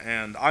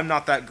 And I'm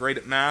not that great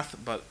at math,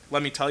 but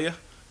let me tell you,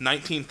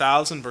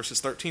 19,000 versus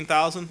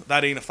 13,000,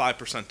 that ain't a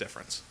 5%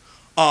 difference.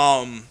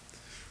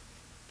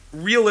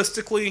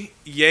 Realistically,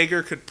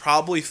 Jaeger could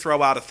probably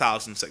throw out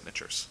 1,000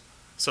 signatures.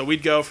 So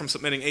we'd go from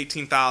submitting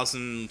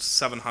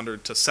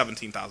 18,700 to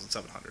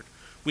 17,700.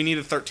 We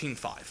needed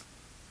 13,500.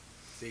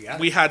 So you got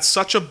We it. had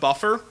such a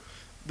buffer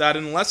that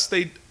unless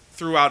they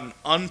threw out an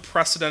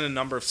unprecedented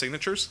number of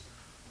signatures,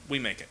 we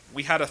make it.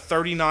 We had a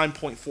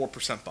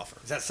 39.4% buffer.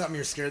 Is that something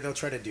you're scared they'll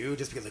try to do?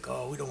 Just because, like,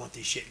 oh, we don't want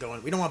this shit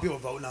going. We don't want people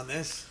voting on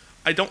this.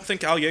 I don't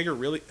think Al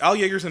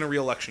Jaeger's in a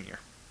re-election year.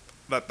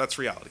 That's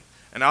reality.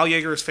 And Al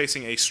Jaeger is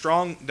facing a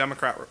strong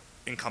Democrat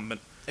incumbent.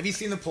 Have you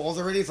seen the polls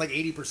already? It's like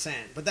 80%.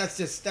 But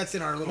that's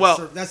in our little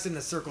Well, that's in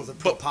the circles of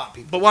But, pot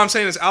people. but what I'm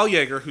saying is Al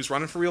Jaeger, who's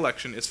running for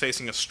re-election, is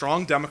facing a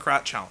strong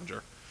Democrat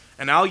challenger.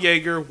 And Al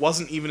Jaeger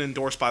wasn't even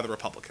endorsed by the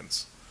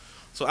Republicans.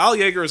 So Al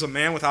Jaeger is a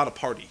man without a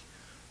party.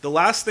 The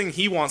last thing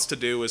he wants to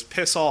do is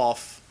piss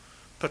off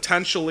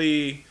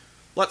potentially,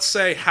 let's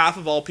say, half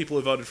of all people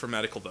who voted for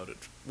medical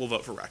will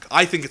vote for rec.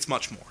 I think it's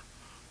much more.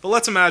 But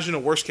let's imagine a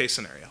worst-case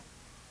scenario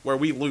where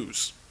we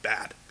lose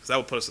bad, because that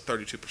would put us at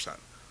 32%,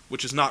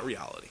 which is not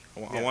reality. I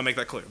want to make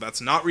that clear.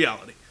 That's not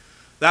reality.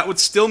 That would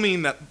still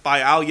mean that by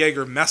Al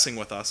Jaeger messing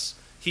with us,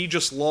 he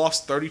just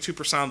lost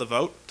 32% of the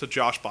vote to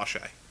Josh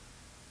Bauchet.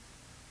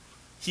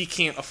 He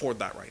can't afford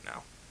that right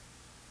now.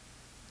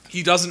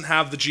 He doesn't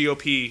have the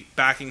GOP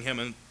backing him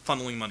and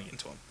funneling money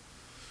into him.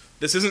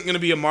 This isn't going to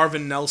be a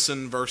Marvin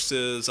Nelson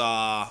versus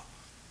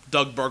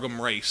Doug Burgum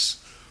race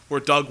where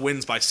Doug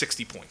wins by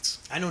 60 points.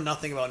 I know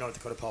nothing about North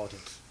Dakota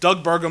politics.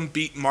 Doug Burgum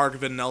beat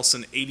Marvin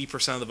Nelson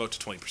 80% of the vote to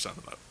 20% of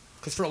the vote.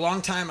 Because for a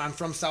long time, I'm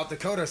from South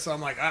Dakota, so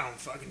I'm like, I don't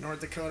fucking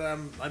North Dakota.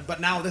 But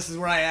now this is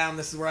where I am.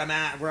 This is where I'm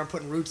at, where I'm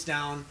putting roots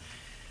down.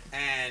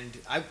 And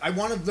I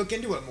want to look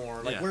into it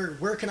more. Like,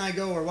 where can I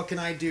go or what can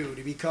I do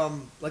to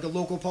become, like, a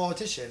local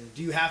politician?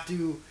 Do you have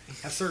to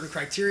have certain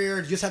criteria or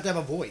do you just have to have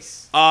a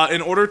voice?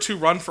 In order to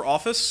run for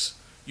office,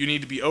 you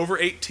need to be over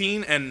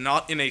 18 and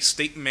not in a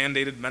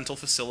state-mandated mental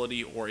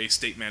facility or a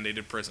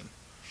state-mandated prison.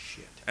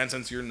 Shit. And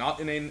since you're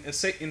not in an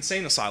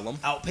insane asylum...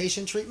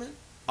 Outpatient treatment?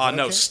 No,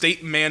 Okay.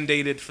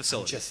 state-mandated I'm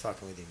facility. just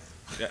fucking with you, man.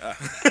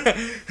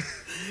 Yeah.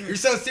 You're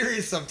so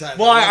serious sometimes.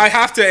 Well, I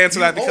have to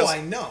answer that because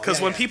I know. Because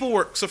when people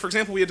were... So, for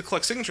example, we had to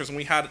collect signatures and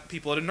we had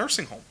people at a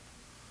nursing home.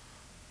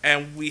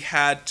 And we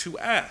had to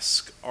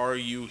ask, are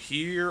you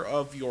here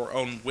of your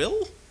own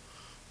will?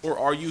 Or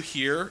are you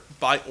here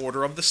by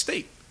order of the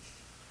state?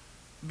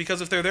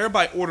 Because if they're there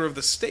by order of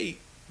the state,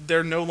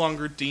 they're no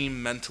longer deemed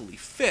mentally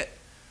fit,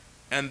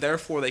 and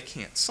therefore they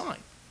can't sign.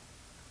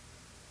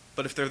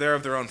 But if they're there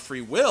of their own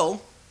free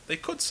will, they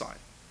could sign.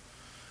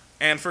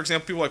 And, for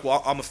example, people are like,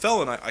 well, I'm a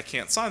felon, I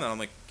can't sign that. I'm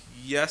like,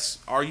 yes,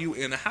 are you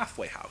in a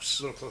halfway house?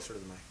 A little closer to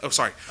the mic. Oh,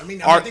 sorry. I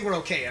mean, I think we're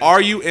okay.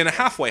 Are you in a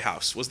halfway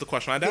house was the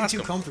question I'd I'm ask too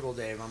them. comfortable,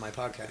 Dave, on my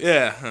podcast.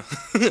 Yeah.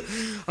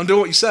 I'm doing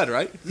what you said,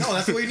 right? No,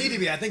 that's what we need to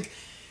be. I think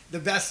the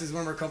best is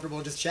when we're comfortable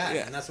and just chatting,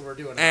 Yeah. and that's what we're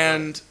doing.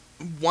 And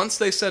once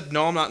they said,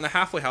 no, I'm not in a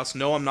halfway house,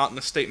 no, I'm not in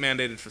a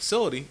state-mandated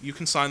facility, you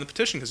can sign the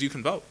petition because you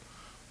can vote.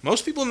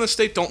 Most people in this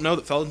state don't know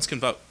that felons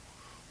can vote.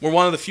 We're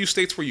one of the few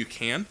states where you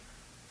can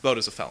vote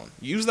as a felon.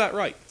 Use that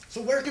right.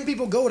 So where can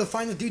people go to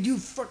find the dude? You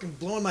fucking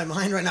blowing my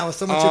mind right now with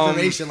so much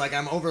information. Like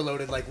I'm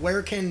overloaded. Like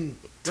where can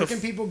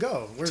people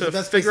go? Where's the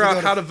best place figure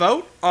out how to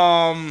vote?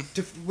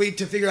 To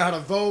figure out how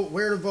to vote,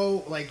 where to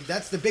vote. Like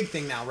that's the big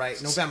thing now, right?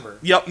 November.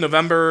 Yep,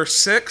 November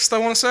 6th. I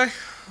want to say.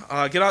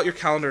 Get out your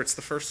calendar. It's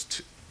the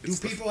first. Do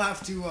people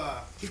have to?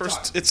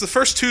 First, it's the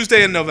first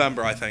Tuesday in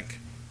November, I think.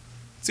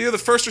 It's either the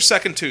first or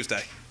second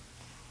Tuesday.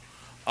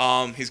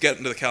 He's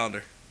getting to the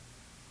calendar.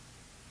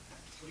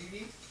 What do you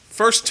need?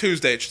 First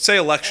Tuesday. It should say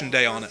Election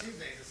Day on it.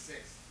 Tuesday is the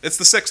 6th. It's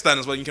the 6th then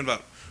is when you can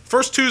vote.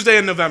 First Tuesday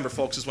in November,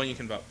 folks, is when you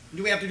can vote.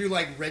 Do we have to do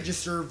like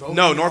register voting?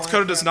 No, North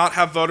Dakota does not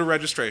have voter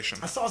registration.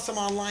 I saw some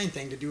online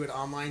thing to do it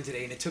online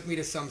today, and it took me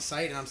to some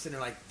site, and I'm sitting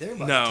there like, they're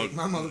about No. to take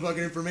my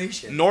motherfucking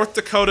information. North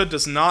Dakota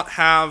does not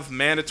have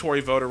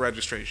mandatory voter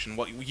registration.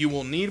 What you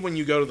will need when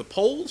you go to the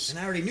polls. And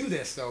I already knew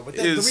this though, but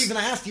the reason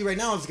I asked you right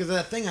now is because of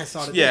that thing I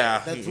saw today.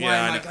 Yeah, That's why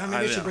yeah, I'm like, maybe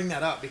I should know. bring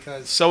that up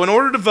because. So in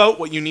order to vote,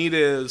 what you need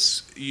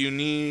is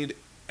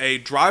a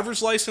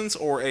driver's license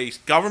or a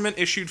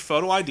government-issued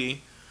photo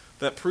ID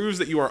that proves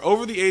that you are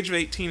over the age of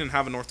 18 and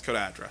have a North Dakota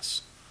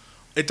address.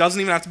 It doesn't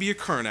even have to be your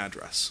current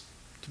address,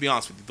 to be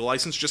honest with you. The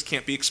license just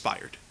can't be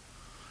expired.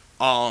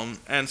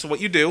 And so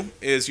what you do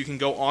is you can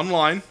go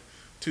online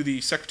to the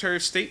Secretary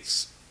of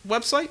State's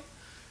website,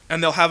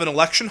 and they'll have an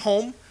election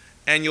home,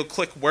 and you'll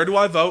click where do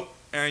I vote,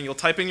 and you'll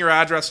type in your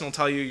address, and it'll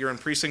tell you you're in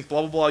precinct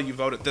blah, blah, blah, you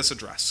vote at this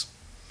address.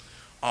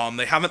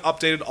 They haven't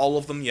updated all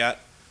of them yet.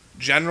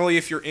 Generally,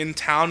 if you're in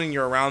town and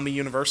you're around the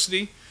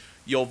university,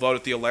 you'll vote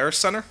at the Alaris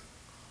Center.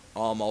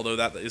 Although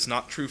that is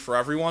not true for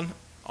everyone.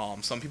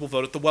 Some people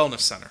vote at the Wellness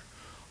Center.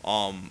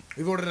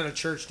 We voted at a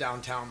church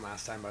downtown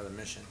last time by the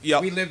mission.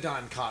 Yep. We lived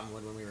on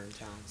Cottonwood when we were in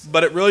town. So.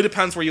 But it really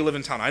depends where you live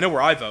in town. I know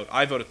where I vote.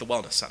 I vote at the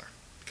Wellness Center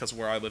because of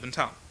where I live in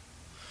town.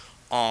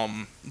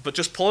 But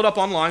just pull it up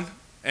online,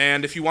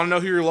 and if you want to know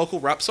who your local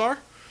reps are,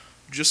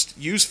 just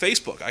use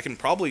Facebook. I can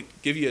probably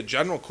give you a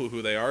general clue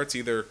who they are. It's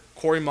either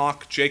Corey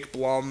Mock, Jake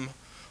Blum,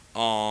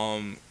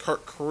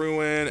 Kurt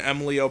Kruin,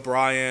 Emily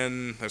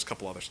O'Brien. There's a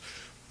couple others.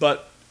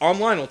 But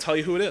online will tell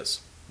you who it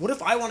is. What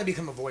if I want to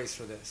become a voice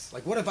for this?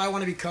 Like, what if I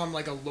want to become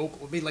like a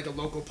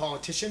local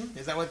politician?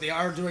 Is that what they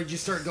are? Or do I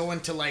just start going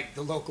to like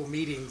the local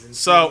meetings and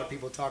see what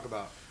people talk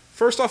about?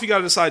 First off, you got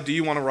to decide: do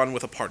you want to run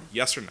with a party?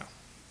 Yes or no?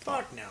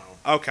 Fuck no.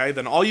 Okay,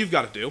 then all you've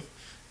got to do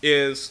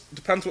is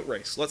depends what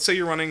race. Let's say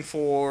you're running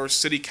for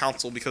city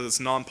council because it's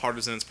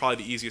nonpartisan. It's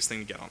probably the easiest thing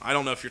to get on. I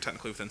don't know if you're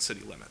technically within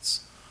city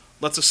limits.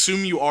 Let's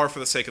assume you are for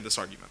the sake of this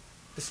argument.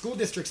 The school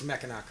district's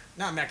Mackinac.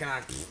 Not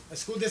Mackinac. A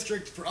school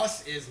district for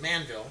us is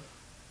Manville.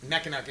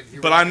 Mackinac, if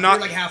you're, I'm not,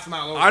 you're like half a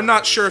mile over. I'm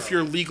not sure if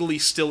you're legally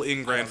still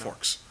in Grand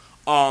Forks.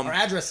 Our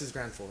address is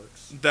Grand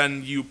Forks.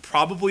 Then you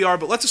probably are,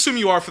 but let's assume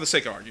you are for the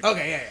sake of argument.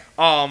 Okay,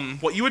 yeah.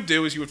 What you would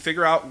do is you would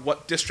figure out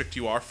what district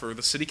you are for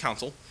the city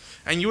council,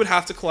 and you would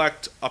have to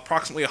collect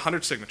approximately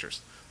 100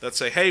 signatures that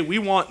say, hey, we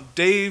want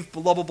Dave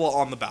blah, blah, blah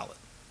on the ballot.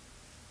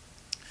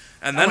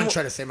 And I then wouldn't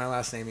try to say my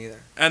last name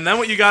either. And then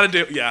what you got to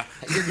do, yeah.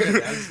 You're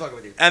good. I'm just fucking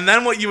with you. And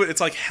then what you would, it's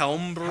like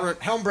Helmbrecht.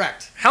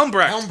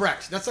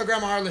 Helmbrecht. That's how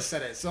Grandma Arliss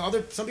said it.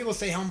 So some people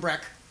say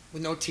Helmbrecht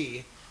with no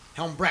T.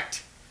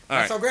 Helmbrecht.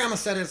 That's how Grandma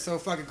said it. So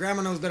fucking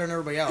Grandma knows better than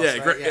everybody else.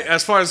 Yeah, right?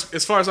 As far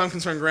as I'm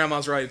concerned,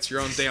 Grandma's right. It's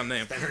your own damn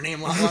name. It's been her name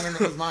a lot longer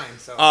than it was mine.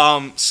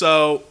 So.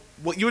 So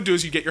what you would do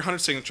is you get your 100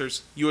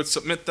 signatures. You would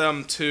submit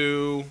them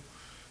to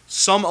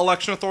some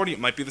election authority. It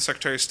might be the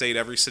Secretary of State.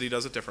 Every city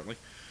does it differently.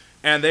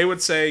 And they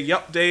would say,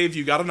 yep, Dave,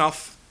 you got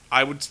enough.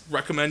 I would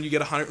recommend you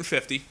get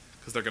 150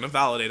 because they're going to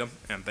validate them,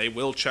 and they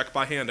will check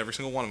by hand every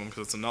single one of them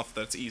because it's enough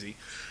that it's easy.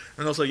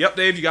 And they'll say, yep,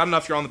 Dave, you got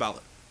enough. You're on the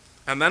ballot.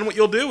 And then what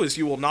you'll do is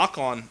you will knock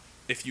on,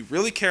 if you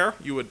really care,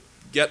 you would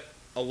get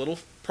a little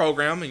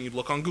program, and you'd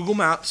look on Google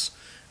Maps,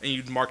 and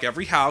you'd mark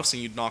every house,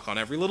 and you'd knock on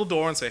every little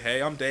door and say,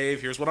 hey, I'm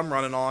Dave. Here's what I'm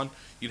running on.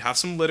 You'd have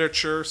some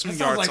literature, some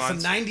yard signs. That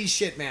sounds like some 90s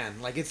shit,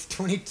 man. Like, it's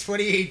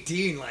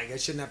 2018. Like, you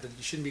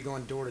shouldn't be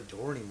going door to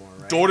door anymore,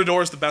 right? Door to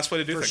door is the best way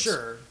to do things. For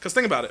sure. Because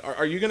think about it.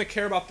 Are you going to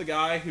care about the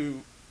guy who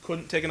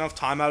couldn't take enough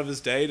time out of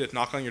his day to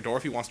knock on your door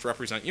if he wants to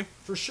represent you?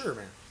 For sure,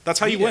 man. That's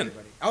how you win.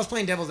 Everybody. I was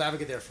playing devil's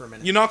advocate there for a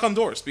minute. You knock on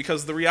doors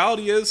because the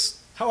reality is...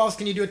 How else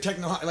can you do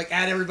a like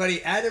add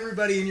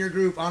everybody in your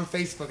group on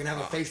Facebook and have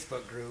a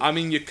Facebook group? I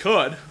mean, you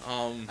could.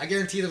 I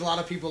guarantee there's a lot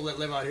of people that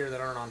live out here that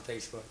aren't on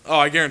Facebook. Oh,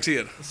 I guarantee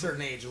it. A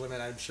certain age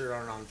limit, I'm sure,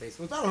 aren't on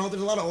Facebook. I don't know.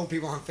 There's a lot of old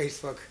people on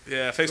Facebook.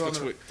 Yeah, Facebook's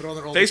weird.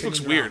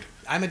 Facebook's weird.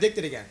 I'm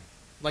addicted again,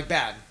 like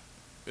bad.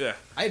 Yeah.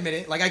 I admit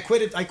it. Like I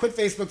quit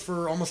Facebook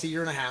for almost a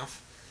year and a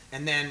half,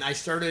 and then I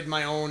started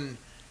my own.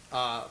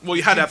 Well,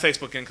 you had to have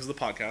Facebook in because of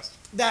the podcast.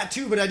 That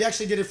too, but I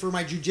actually did it for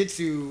my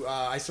jiu-jitsu.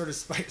 I started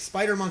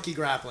Spider Monkey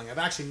Grappling. I've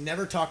actually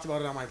never talked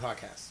about it on my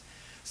podcast.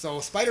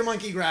 So Spider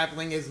Monkey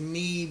Grappling is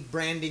me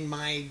branding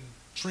my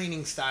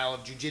training style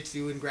of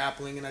jiu-jitsu and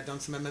grappling, and I've done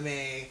some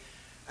MMA.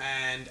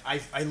 And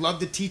I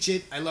love to teach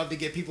it. I love to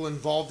get people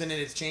involved in it.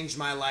 It's changed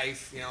my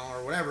life,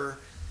 or whatever.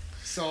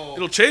 So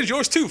It'll change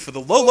yours too for the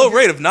low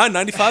rate of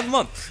 $9.95 a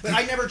month. But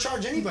I never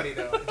charge anybody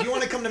though. If you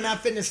want to come to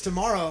Map Fitness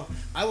tomorrow,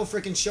 I will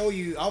freaking show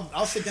you.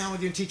 I'll sit down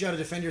with you and teach you how to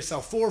defend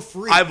yourself for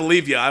free. I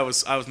believe you. I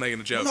was making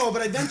a joke. No,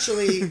 but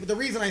eventually, the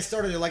reason I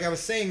started it, like I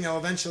was saying though,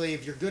 eventually,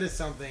 if you're good at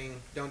something,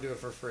 don't do it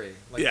for free,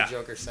 like the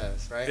Joker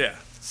says, right? Yeah.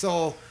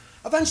 So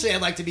eventually,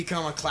 I'd like to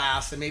become a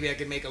class, and maybe I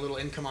could make a little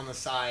income on the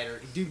side, or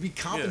be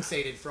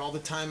compensated for all the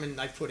time and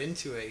I put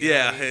into it. You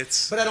know what I mean?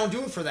 But I don't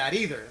do it for that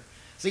either.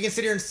 So you can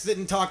sit here and sit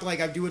and talk like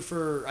I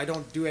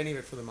don't do any of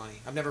it for the money.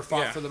 I've never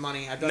fought for the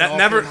money. I've done it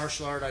all for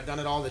martial art. I've done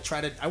it all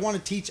I want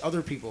to teach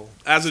other people.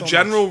 As a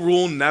general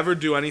rule, never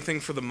do anything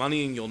for the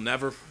money, and you'll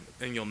never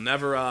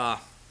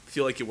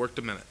feel like you worked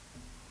a minute.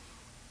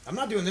 I'm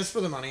not doing this for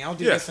the money. I'll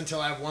do this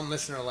until I have one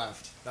listener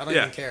left. I don't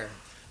even care.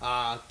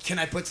 Can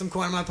I put some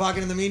coin in my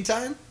pocket in the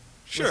meantime?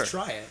 Sure. Let's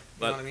try it.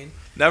 You know what I mean?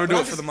 Never do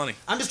it for the money.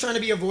 I'm just trying to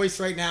be a voice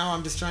right now.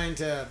 I'm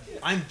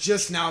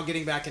just now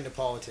getting back into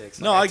politics.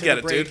 Like, no, I get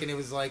it, dude. And it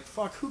was like,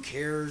 fuck, who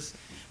cares?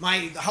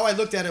 How I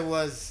looked at it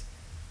was,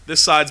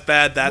 this side's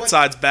bad, that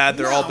side's bad,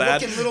 they're all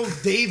bad. What can little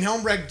Dave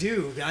Helmbrecht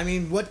do? I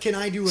mean, what can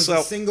I do as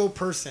a single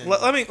person?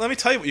 Let me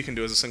tell you what you can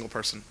do as a single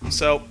person.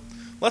 So,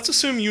 let's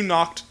assume you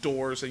knocked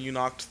doors and you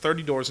knocked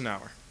 30 doors an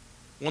hour,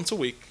 once a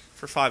week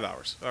for 5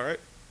 hours, all right?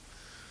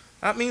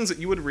 That means that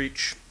you would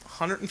reach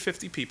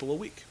 150 people a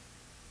week.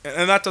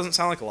 And that doesn't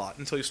sound like a lot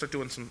until you start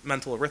doing some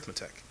mental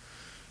arithmetic.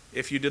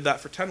 If you did that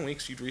for 10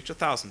 weeks, you'd reach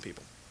 1,000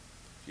 people.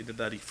 If you did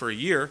that for a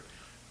year,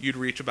 you'd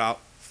reach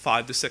about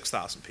 5,000 to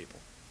 6,000 people.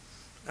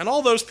 And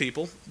all those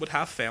people would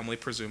have family,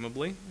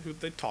 presumably, who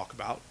they'd talk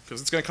about,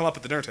 because it's going to come up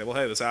at the dinner table.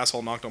 Hey, this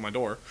asshole knocked on my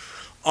door.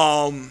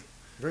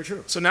 Very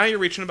true. So now you're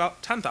reaching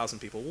about 10,000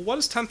 people. Well, what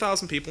is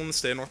 10,000 people in the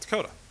state of North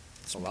Dakota?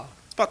 That's a lot.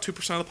 It's about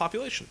 2% of the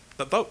population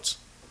that votes.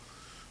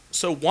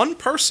 So one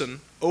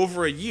person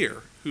over a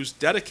year who's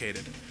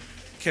dedicated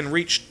can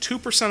reach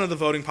 2% of the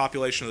voting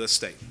population of this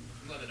state.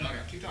 Let the dog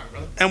out. Keep talking,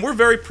 brother. And we're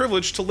very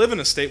privileged to live in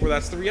a state where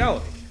that's the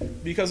reality.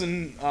 Because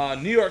in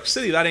New York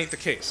City, that ain't the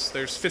case.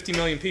 There's 50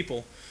 million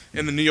people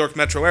in the New York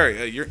metro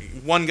area.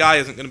 One guy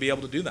isn't going to be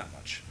able to do that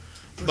much.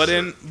 But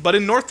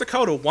in North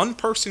Dakota, one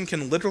person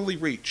can literally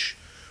reach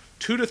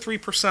 2 to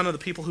 3% of the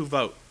people who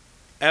vote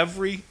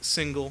every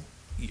single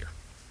year.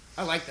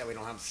 I like that we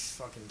don't have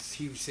fucking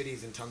huge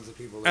cities and tons of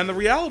people. And the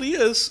reality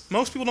is,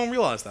 most people don't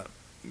realize that.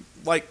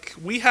 Like,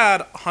 we had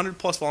 100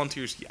 plus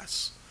volunteers,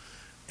 yes.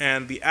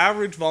 And the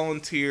average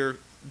volunteer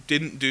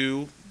didn't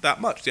do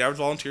that much. The average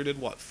volunteer did,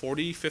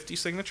 40, 50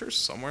 signatures?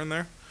 Somewhere in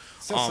there.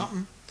 Still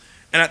something.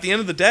 And at the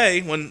end of the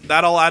day, when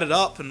that all added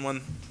up and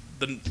when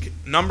the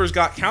numbers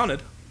got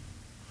counted,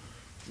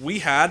 we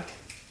had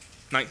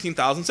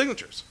 19,000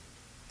 signatures.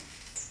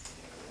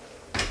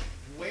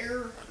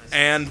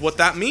 And what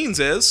that means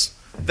is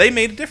they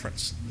made a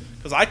difference.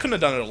 Because I couldn't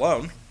have done it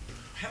alone.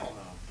 Hell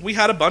no. We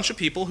had a bunch of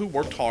people who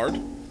worked hard,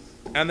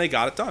 and they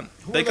got it done.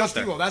 They got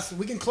there.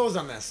 We can close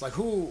on this. Like,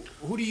 who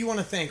do you want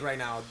to thank right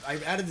now? I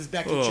added this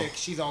Becky chick.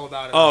 She's all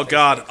about it. Oh,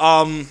 God.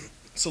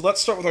 So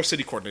let's start with our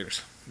city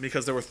coordinators.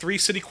 Because there were 3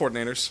 city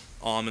coordinators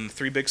in the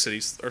 3 big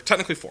cities. Or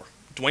technically 4.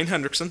 Dwayne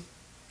Hendrickson.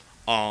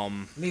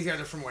 These guys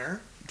are from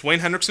where? Dwayne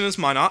Hendrickson is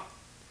Minot.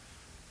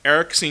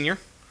 Eric Sr.,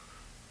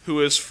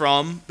 who is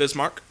from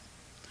Bismarck.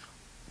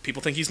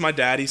 People think he's my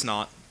dad. He's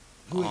not.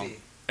 Who is he?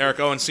 Eric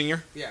Owen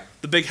Sr.? Yeah.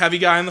 The big heavy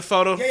guy in the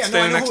photo? Yeah,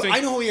 standing next to me? I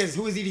know who he is.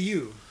 Who is he to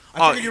you?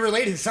 I figured you're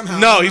related somehow.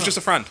 No, he's just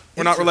a friend.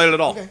 We're not related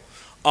at all.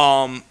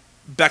 Okay.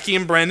 Becky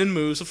and Brandon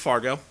Moose of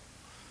Fargo.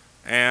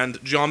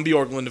 And John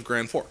Bjorglund of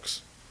Grand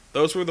Forks.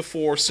 Those were the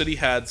 4 city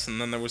heads,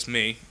 and then there was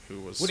me, who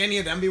was... Would any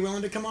of them be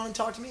willing to come on and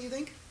talk to me, you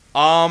think?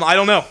 I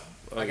don't know.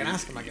 I can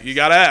ask him, I guess. You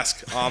gotta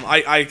ask.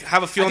 I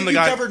have a feeling the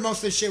guy... you covered most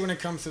of this shit when it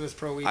comes to this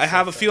pro weed I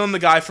have a feeling the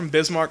guy from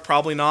Bismarck,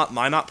 probably not.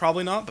 Minot,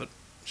 probably not, but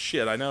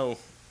shit, I know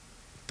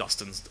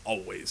Dustin's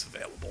always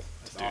available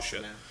to do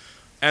shit. Man.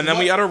 And then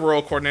we had our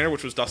rural coordinator,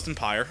 which was Dustin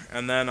Pyre.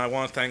 And then I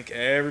want to thank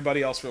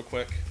everybody else real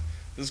quick.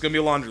 This is going to be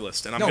a laundry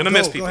list, and I'm going to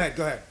miss people.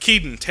 Go ahead.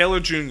 Keaton, Taylor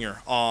Jr.,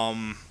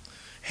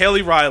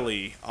 Haley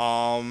Riley,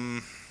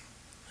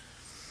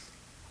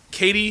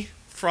 Katie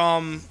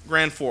from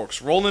Grand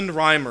Forks, Roland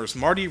Reimers,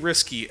 Marty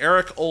Risky,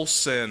 Eric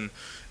Olson,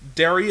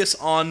 Darius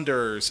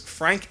Onders,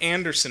 Frank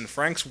Anderson,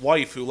 Frank's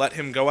wife, who let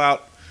him go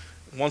out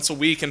once a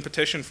week and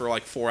petition for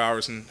like 4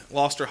 hours and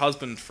lost her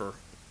husband for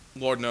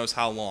Lord knows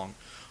how long.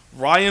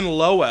 Ryan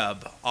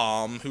Loeb,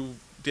 who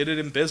did it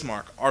in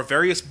Bismarck. Our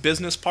various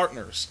business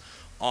partners.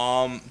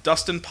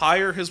 Dustin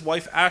Pyre, his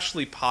wife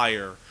Ashley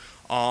Pyre.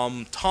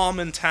 Tom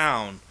in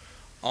town.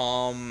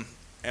 And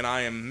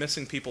I am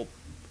missing people.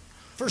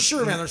 For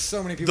sure, man. There's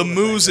so many people. The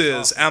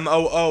Mooses,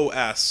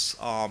 Moos.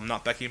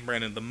 Not Becky and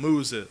Brandon. The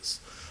Mooses.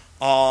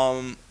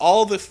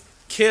 All the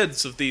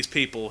kids of these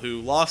people who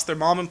lost their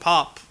mom and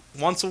pop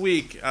once a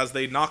week as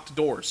they knocked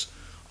doors.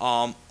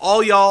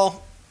 All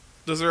y'all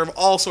deserve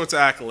all sorts of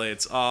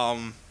accolades.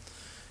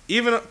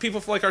 Even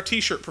people like our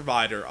T-shirt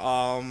provider.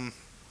 And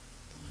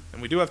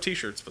we do have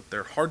T-shirts, but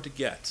they're hard to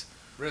get.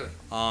 Really?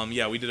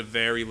 Yeah, we did a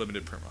very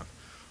limited print run.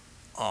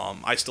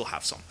 I still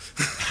have some.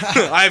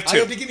 I have 2.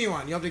 You have to give me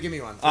one.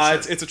 Sure.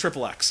 It's a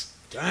XXX.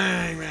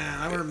 Dang, man.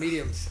 I wear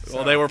mediums.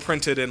 Well, they were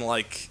printed in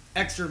like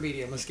extra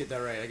medium. Let's get that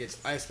right.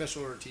 I have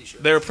special order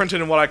t-shirts. they were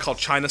printed in what I call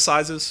China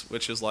sizes,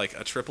 which is like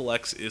a triple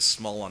X is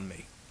small on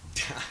me.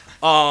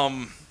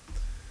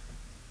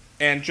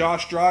 And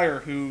Josh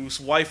Dreyer, whose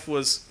wife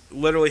was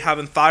literally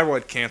having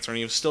thyroid cancer, and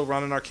he was still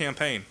running our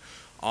campaign.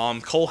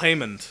 Cole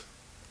Haymond,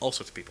 all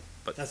sorts of people.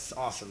 But that's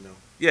awesome, though.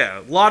 Yeah,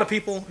 a lot of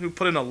people who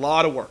put in a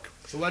lot of work.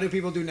 So what do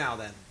people do now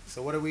then?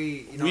 So what do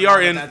we?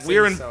 We're in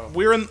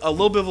a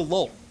little bit of a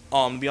lull.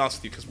 To be honest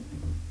with you, because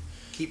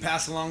keep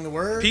passing along the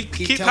word.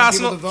 Keep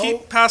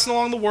passing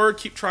along the word.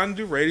 Keep trying to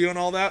do radio and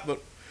all that.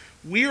 But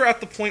we are at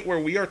the point where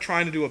we are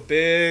trying to do a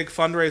big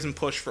fundraising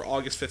push for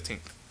August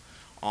 15th.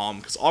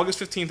 Because August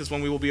 15th is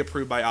when we will be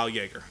approved by Al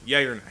Jaeger.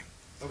 Yay or nay.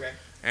 Okay.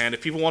 And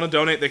if people want to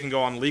donate, they can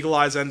go on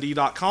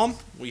legalizeND.com.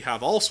 We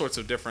have all sorts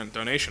of different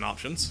donation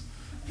options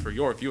for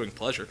your viewing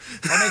pleasure.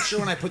 I'll make sure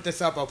when I put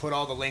this up, I'll put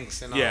all the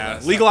links and all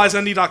that stuff.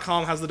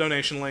 legalizeND.com has the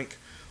donation link.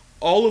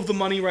 All of the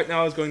money right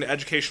now is going to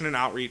education and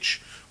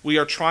outreach. We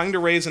are trying to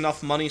raise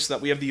enough money so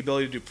that we have the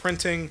ability to do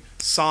printing,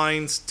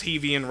 signs,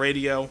 TV, and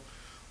radio.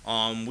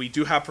 We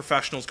do have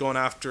professionals going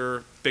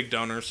after big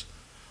donors.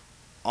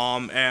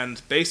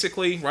 And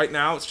basically, right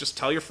now, it's just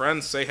tell your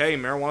friends, say, hey,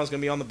 marijuana is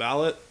going to be on the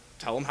ballot.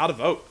 Tell them how to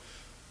vote.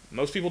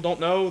 Most people don't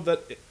know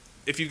that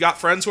if you got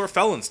friends who are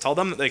felons, tell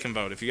them that they can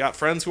vote. If you got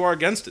friends who are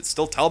against it,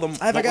 still tell them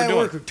what we're doing. I have a guy at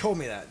work who told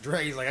me that.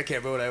 Dre, he's like, I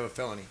can't vote, I have a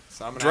felony.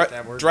 So I'm going to have to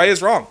have words. Dre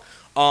is wrong.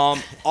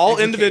 All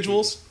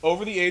individuals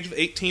over the age of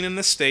 18 in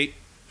this state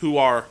who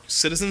are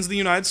citizens of the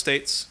United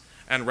States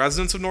and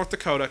residents of North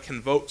Dakota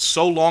can vote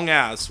so long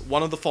as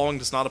one of the following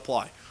does not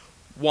apply.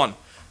 One,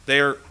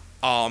 they're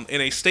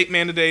in a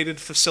state-mandated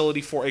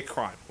facility for a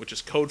crime, which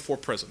is code for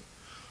prison.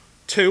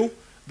 Two,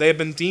 they have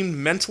been deemed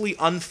mentally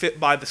unfit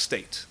by the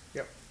state.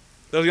 Yep.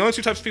 Those are the only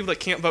two types of people that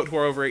can't vote who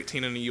are over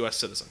 18 and a U.S.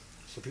 citizen.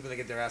 So people that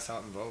get their ass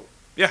out and vote.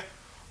 Yeah.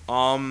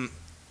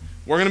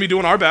 We're going to be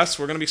doing our best.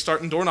 We're going to be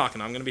starting door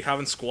knocking. I'm going to be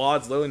having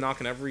squads literally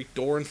knocking every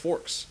door in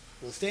Forks.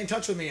 Well, stay in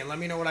touch with me and let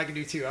me know what I can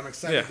do too. I'm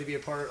excited to be a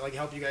part,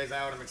 help you guys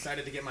out. I'm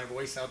excited to get my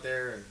voice out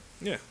there.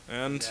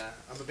 And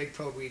I'm a big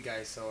pro weed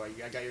guy, so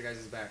I got your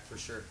guys' back for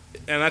sure.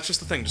 And that's just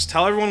the thing. Just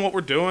tell everyone what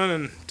we're doing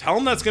and tell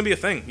them that's going to be a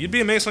thing. You'd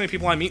be amazed how many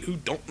people I meet who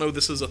don't know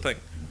this is a thing.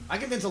 I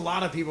convince a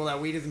lot of people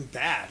that weed isn't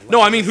bad.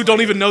 No, I mean who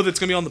don't even know that it's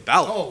going to be on the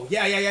ballot. Oh,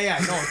 yeah.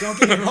 No, don't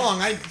get me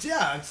wrong.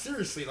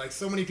 Seriously,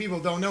 so many people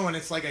don't know, and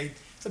it's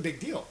it's a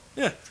big deal.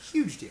 Yeah. It's a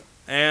huge deal.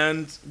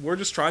 And we're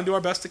just trying to do our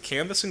best to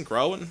canvass and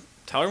grow and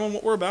tell everyone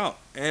what we're about.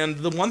 And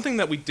the one thing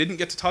that we didn't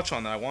get to touch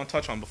on that I want to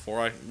touch on before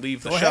I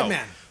leave the show. Go ahead,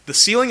 man. The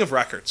sealing of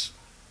records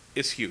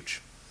is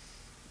huge.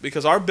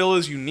 Because our bill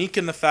is unique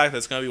in the fact that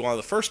it's going to be one of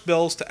the first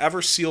bills to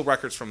ever seal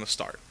records from the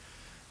start.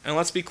 And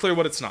let's be clear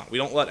what it's not. We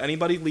don't let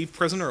anybody leave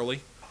prison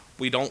early.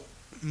 We don't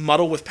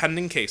muddle with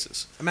pending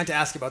cases. I meant to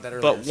ask about that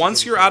earlier. But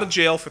once you're out of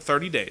jail for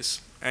 30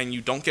 days and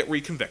you don't get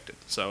reconvicted,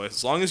 so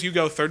as long as you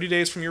go 30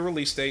 days from your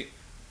release date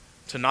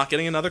to not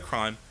getting another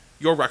crime,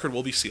 your record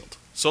will be sealed.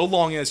 So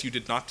long as you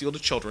did not deal to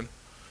children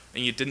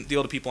and you didn't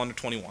deal to people under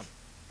 21.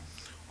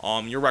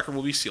 Your record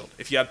will be sealed.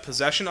 If you had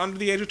possession under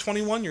the age of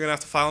 21, you're going to have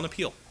to file an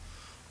appeal.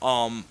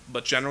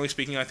 But generally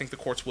speaking, I think the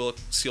courts will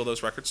seal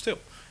those records too.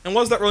 And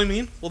what does that really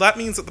mean? Well, that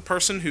means that the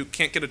person who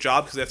can't get a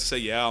job because they have to say,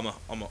 yeah,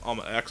 I'm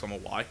an X, I'm a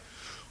Y,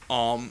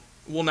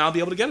 will now be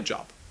able to get a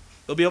job.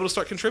 They'll be able to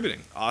start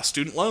contributing.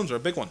 Student loans are a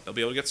big one. They'll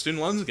be able to get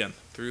student loans again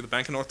through the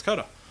Bank of North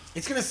Dakota.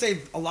 It's going to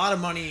save a lot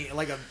of money,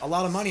 a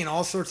lot of money in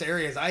all sorts of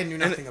areas I knew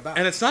nothing about.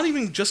 And it's not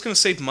even just going to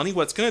save money.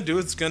 What it's going to do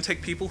is it's going to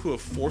take people who are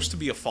forced to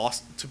be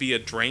a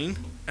drain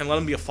and let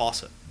them be a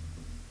faucet.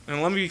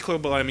 And let me be clear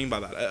what I mean by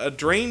that. A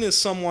drain is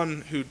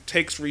someone who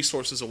takes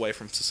resources away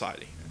from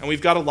society. And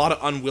we've got a lot of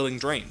unwilling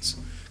drains.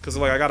 Because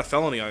I got a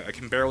felony, I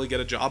can barely get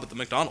a job at the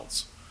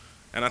McDonald's.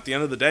 And at the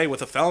end of the day,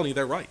 with a felony,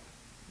 they're right.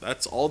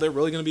 That's all they're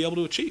really going to be able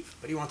to achieve.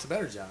 But he wants a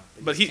better job.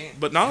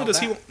 But not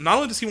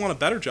only does he want a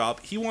better job,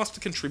 he wants to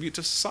contribute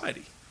to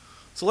society.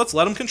 So let's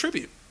let him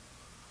contribute.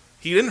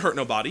 He didn't hurt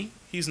nobody.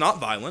 He's not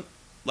violent.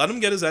 Let him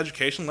get his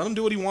education. Let him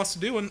do what he wants to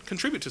do and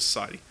contribute to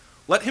society.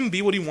 Let him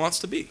be what he wants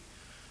to be.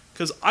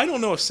 Because I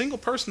don't know a single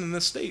person in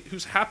this state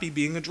who's happy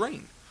being a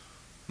drain.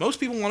 Most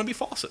people want to be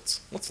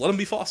faucets. Let's let them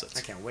be faucets.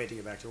 I can't wait to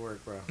get back to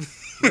work, bro.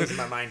 Losing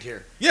my mind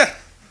here. Yeah.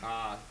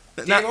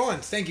 Dave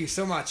Owens, thank you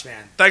so much,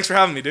 man. Thanks for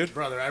having me, dude.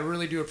 Brother, I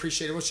really do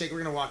appreciate it. We're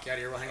going to walk you out of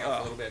here. We'll hang out for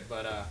a little bit.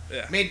 But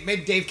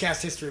made Dave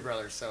Cast history,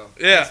 brother. So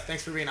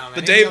thanks for being on,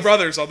 man. The Dave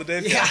brothers on the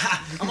Dave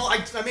Cast.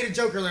 Yeah. I made a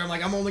joke earlier.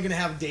 I'm only going to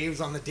have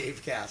Daves on the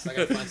Dave Cast. I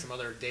got to find some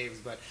other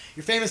Daves. But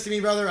you're famous to me,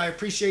 brother. I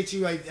appreciate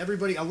you.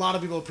 A lot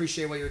of people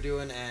appreciate what you're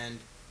doing. And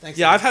thanks.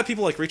 Yeah, I've had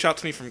people reach out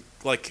to me from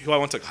who I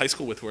went to high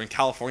school with who are in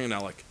California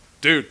now.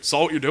 Dude,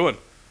 saw what you're doing.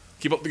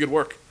 Keep up the good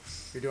work.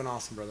 You're doing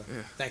awesome, brother.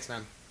 Yeah. Thanks,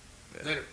 man. Yeah. Later.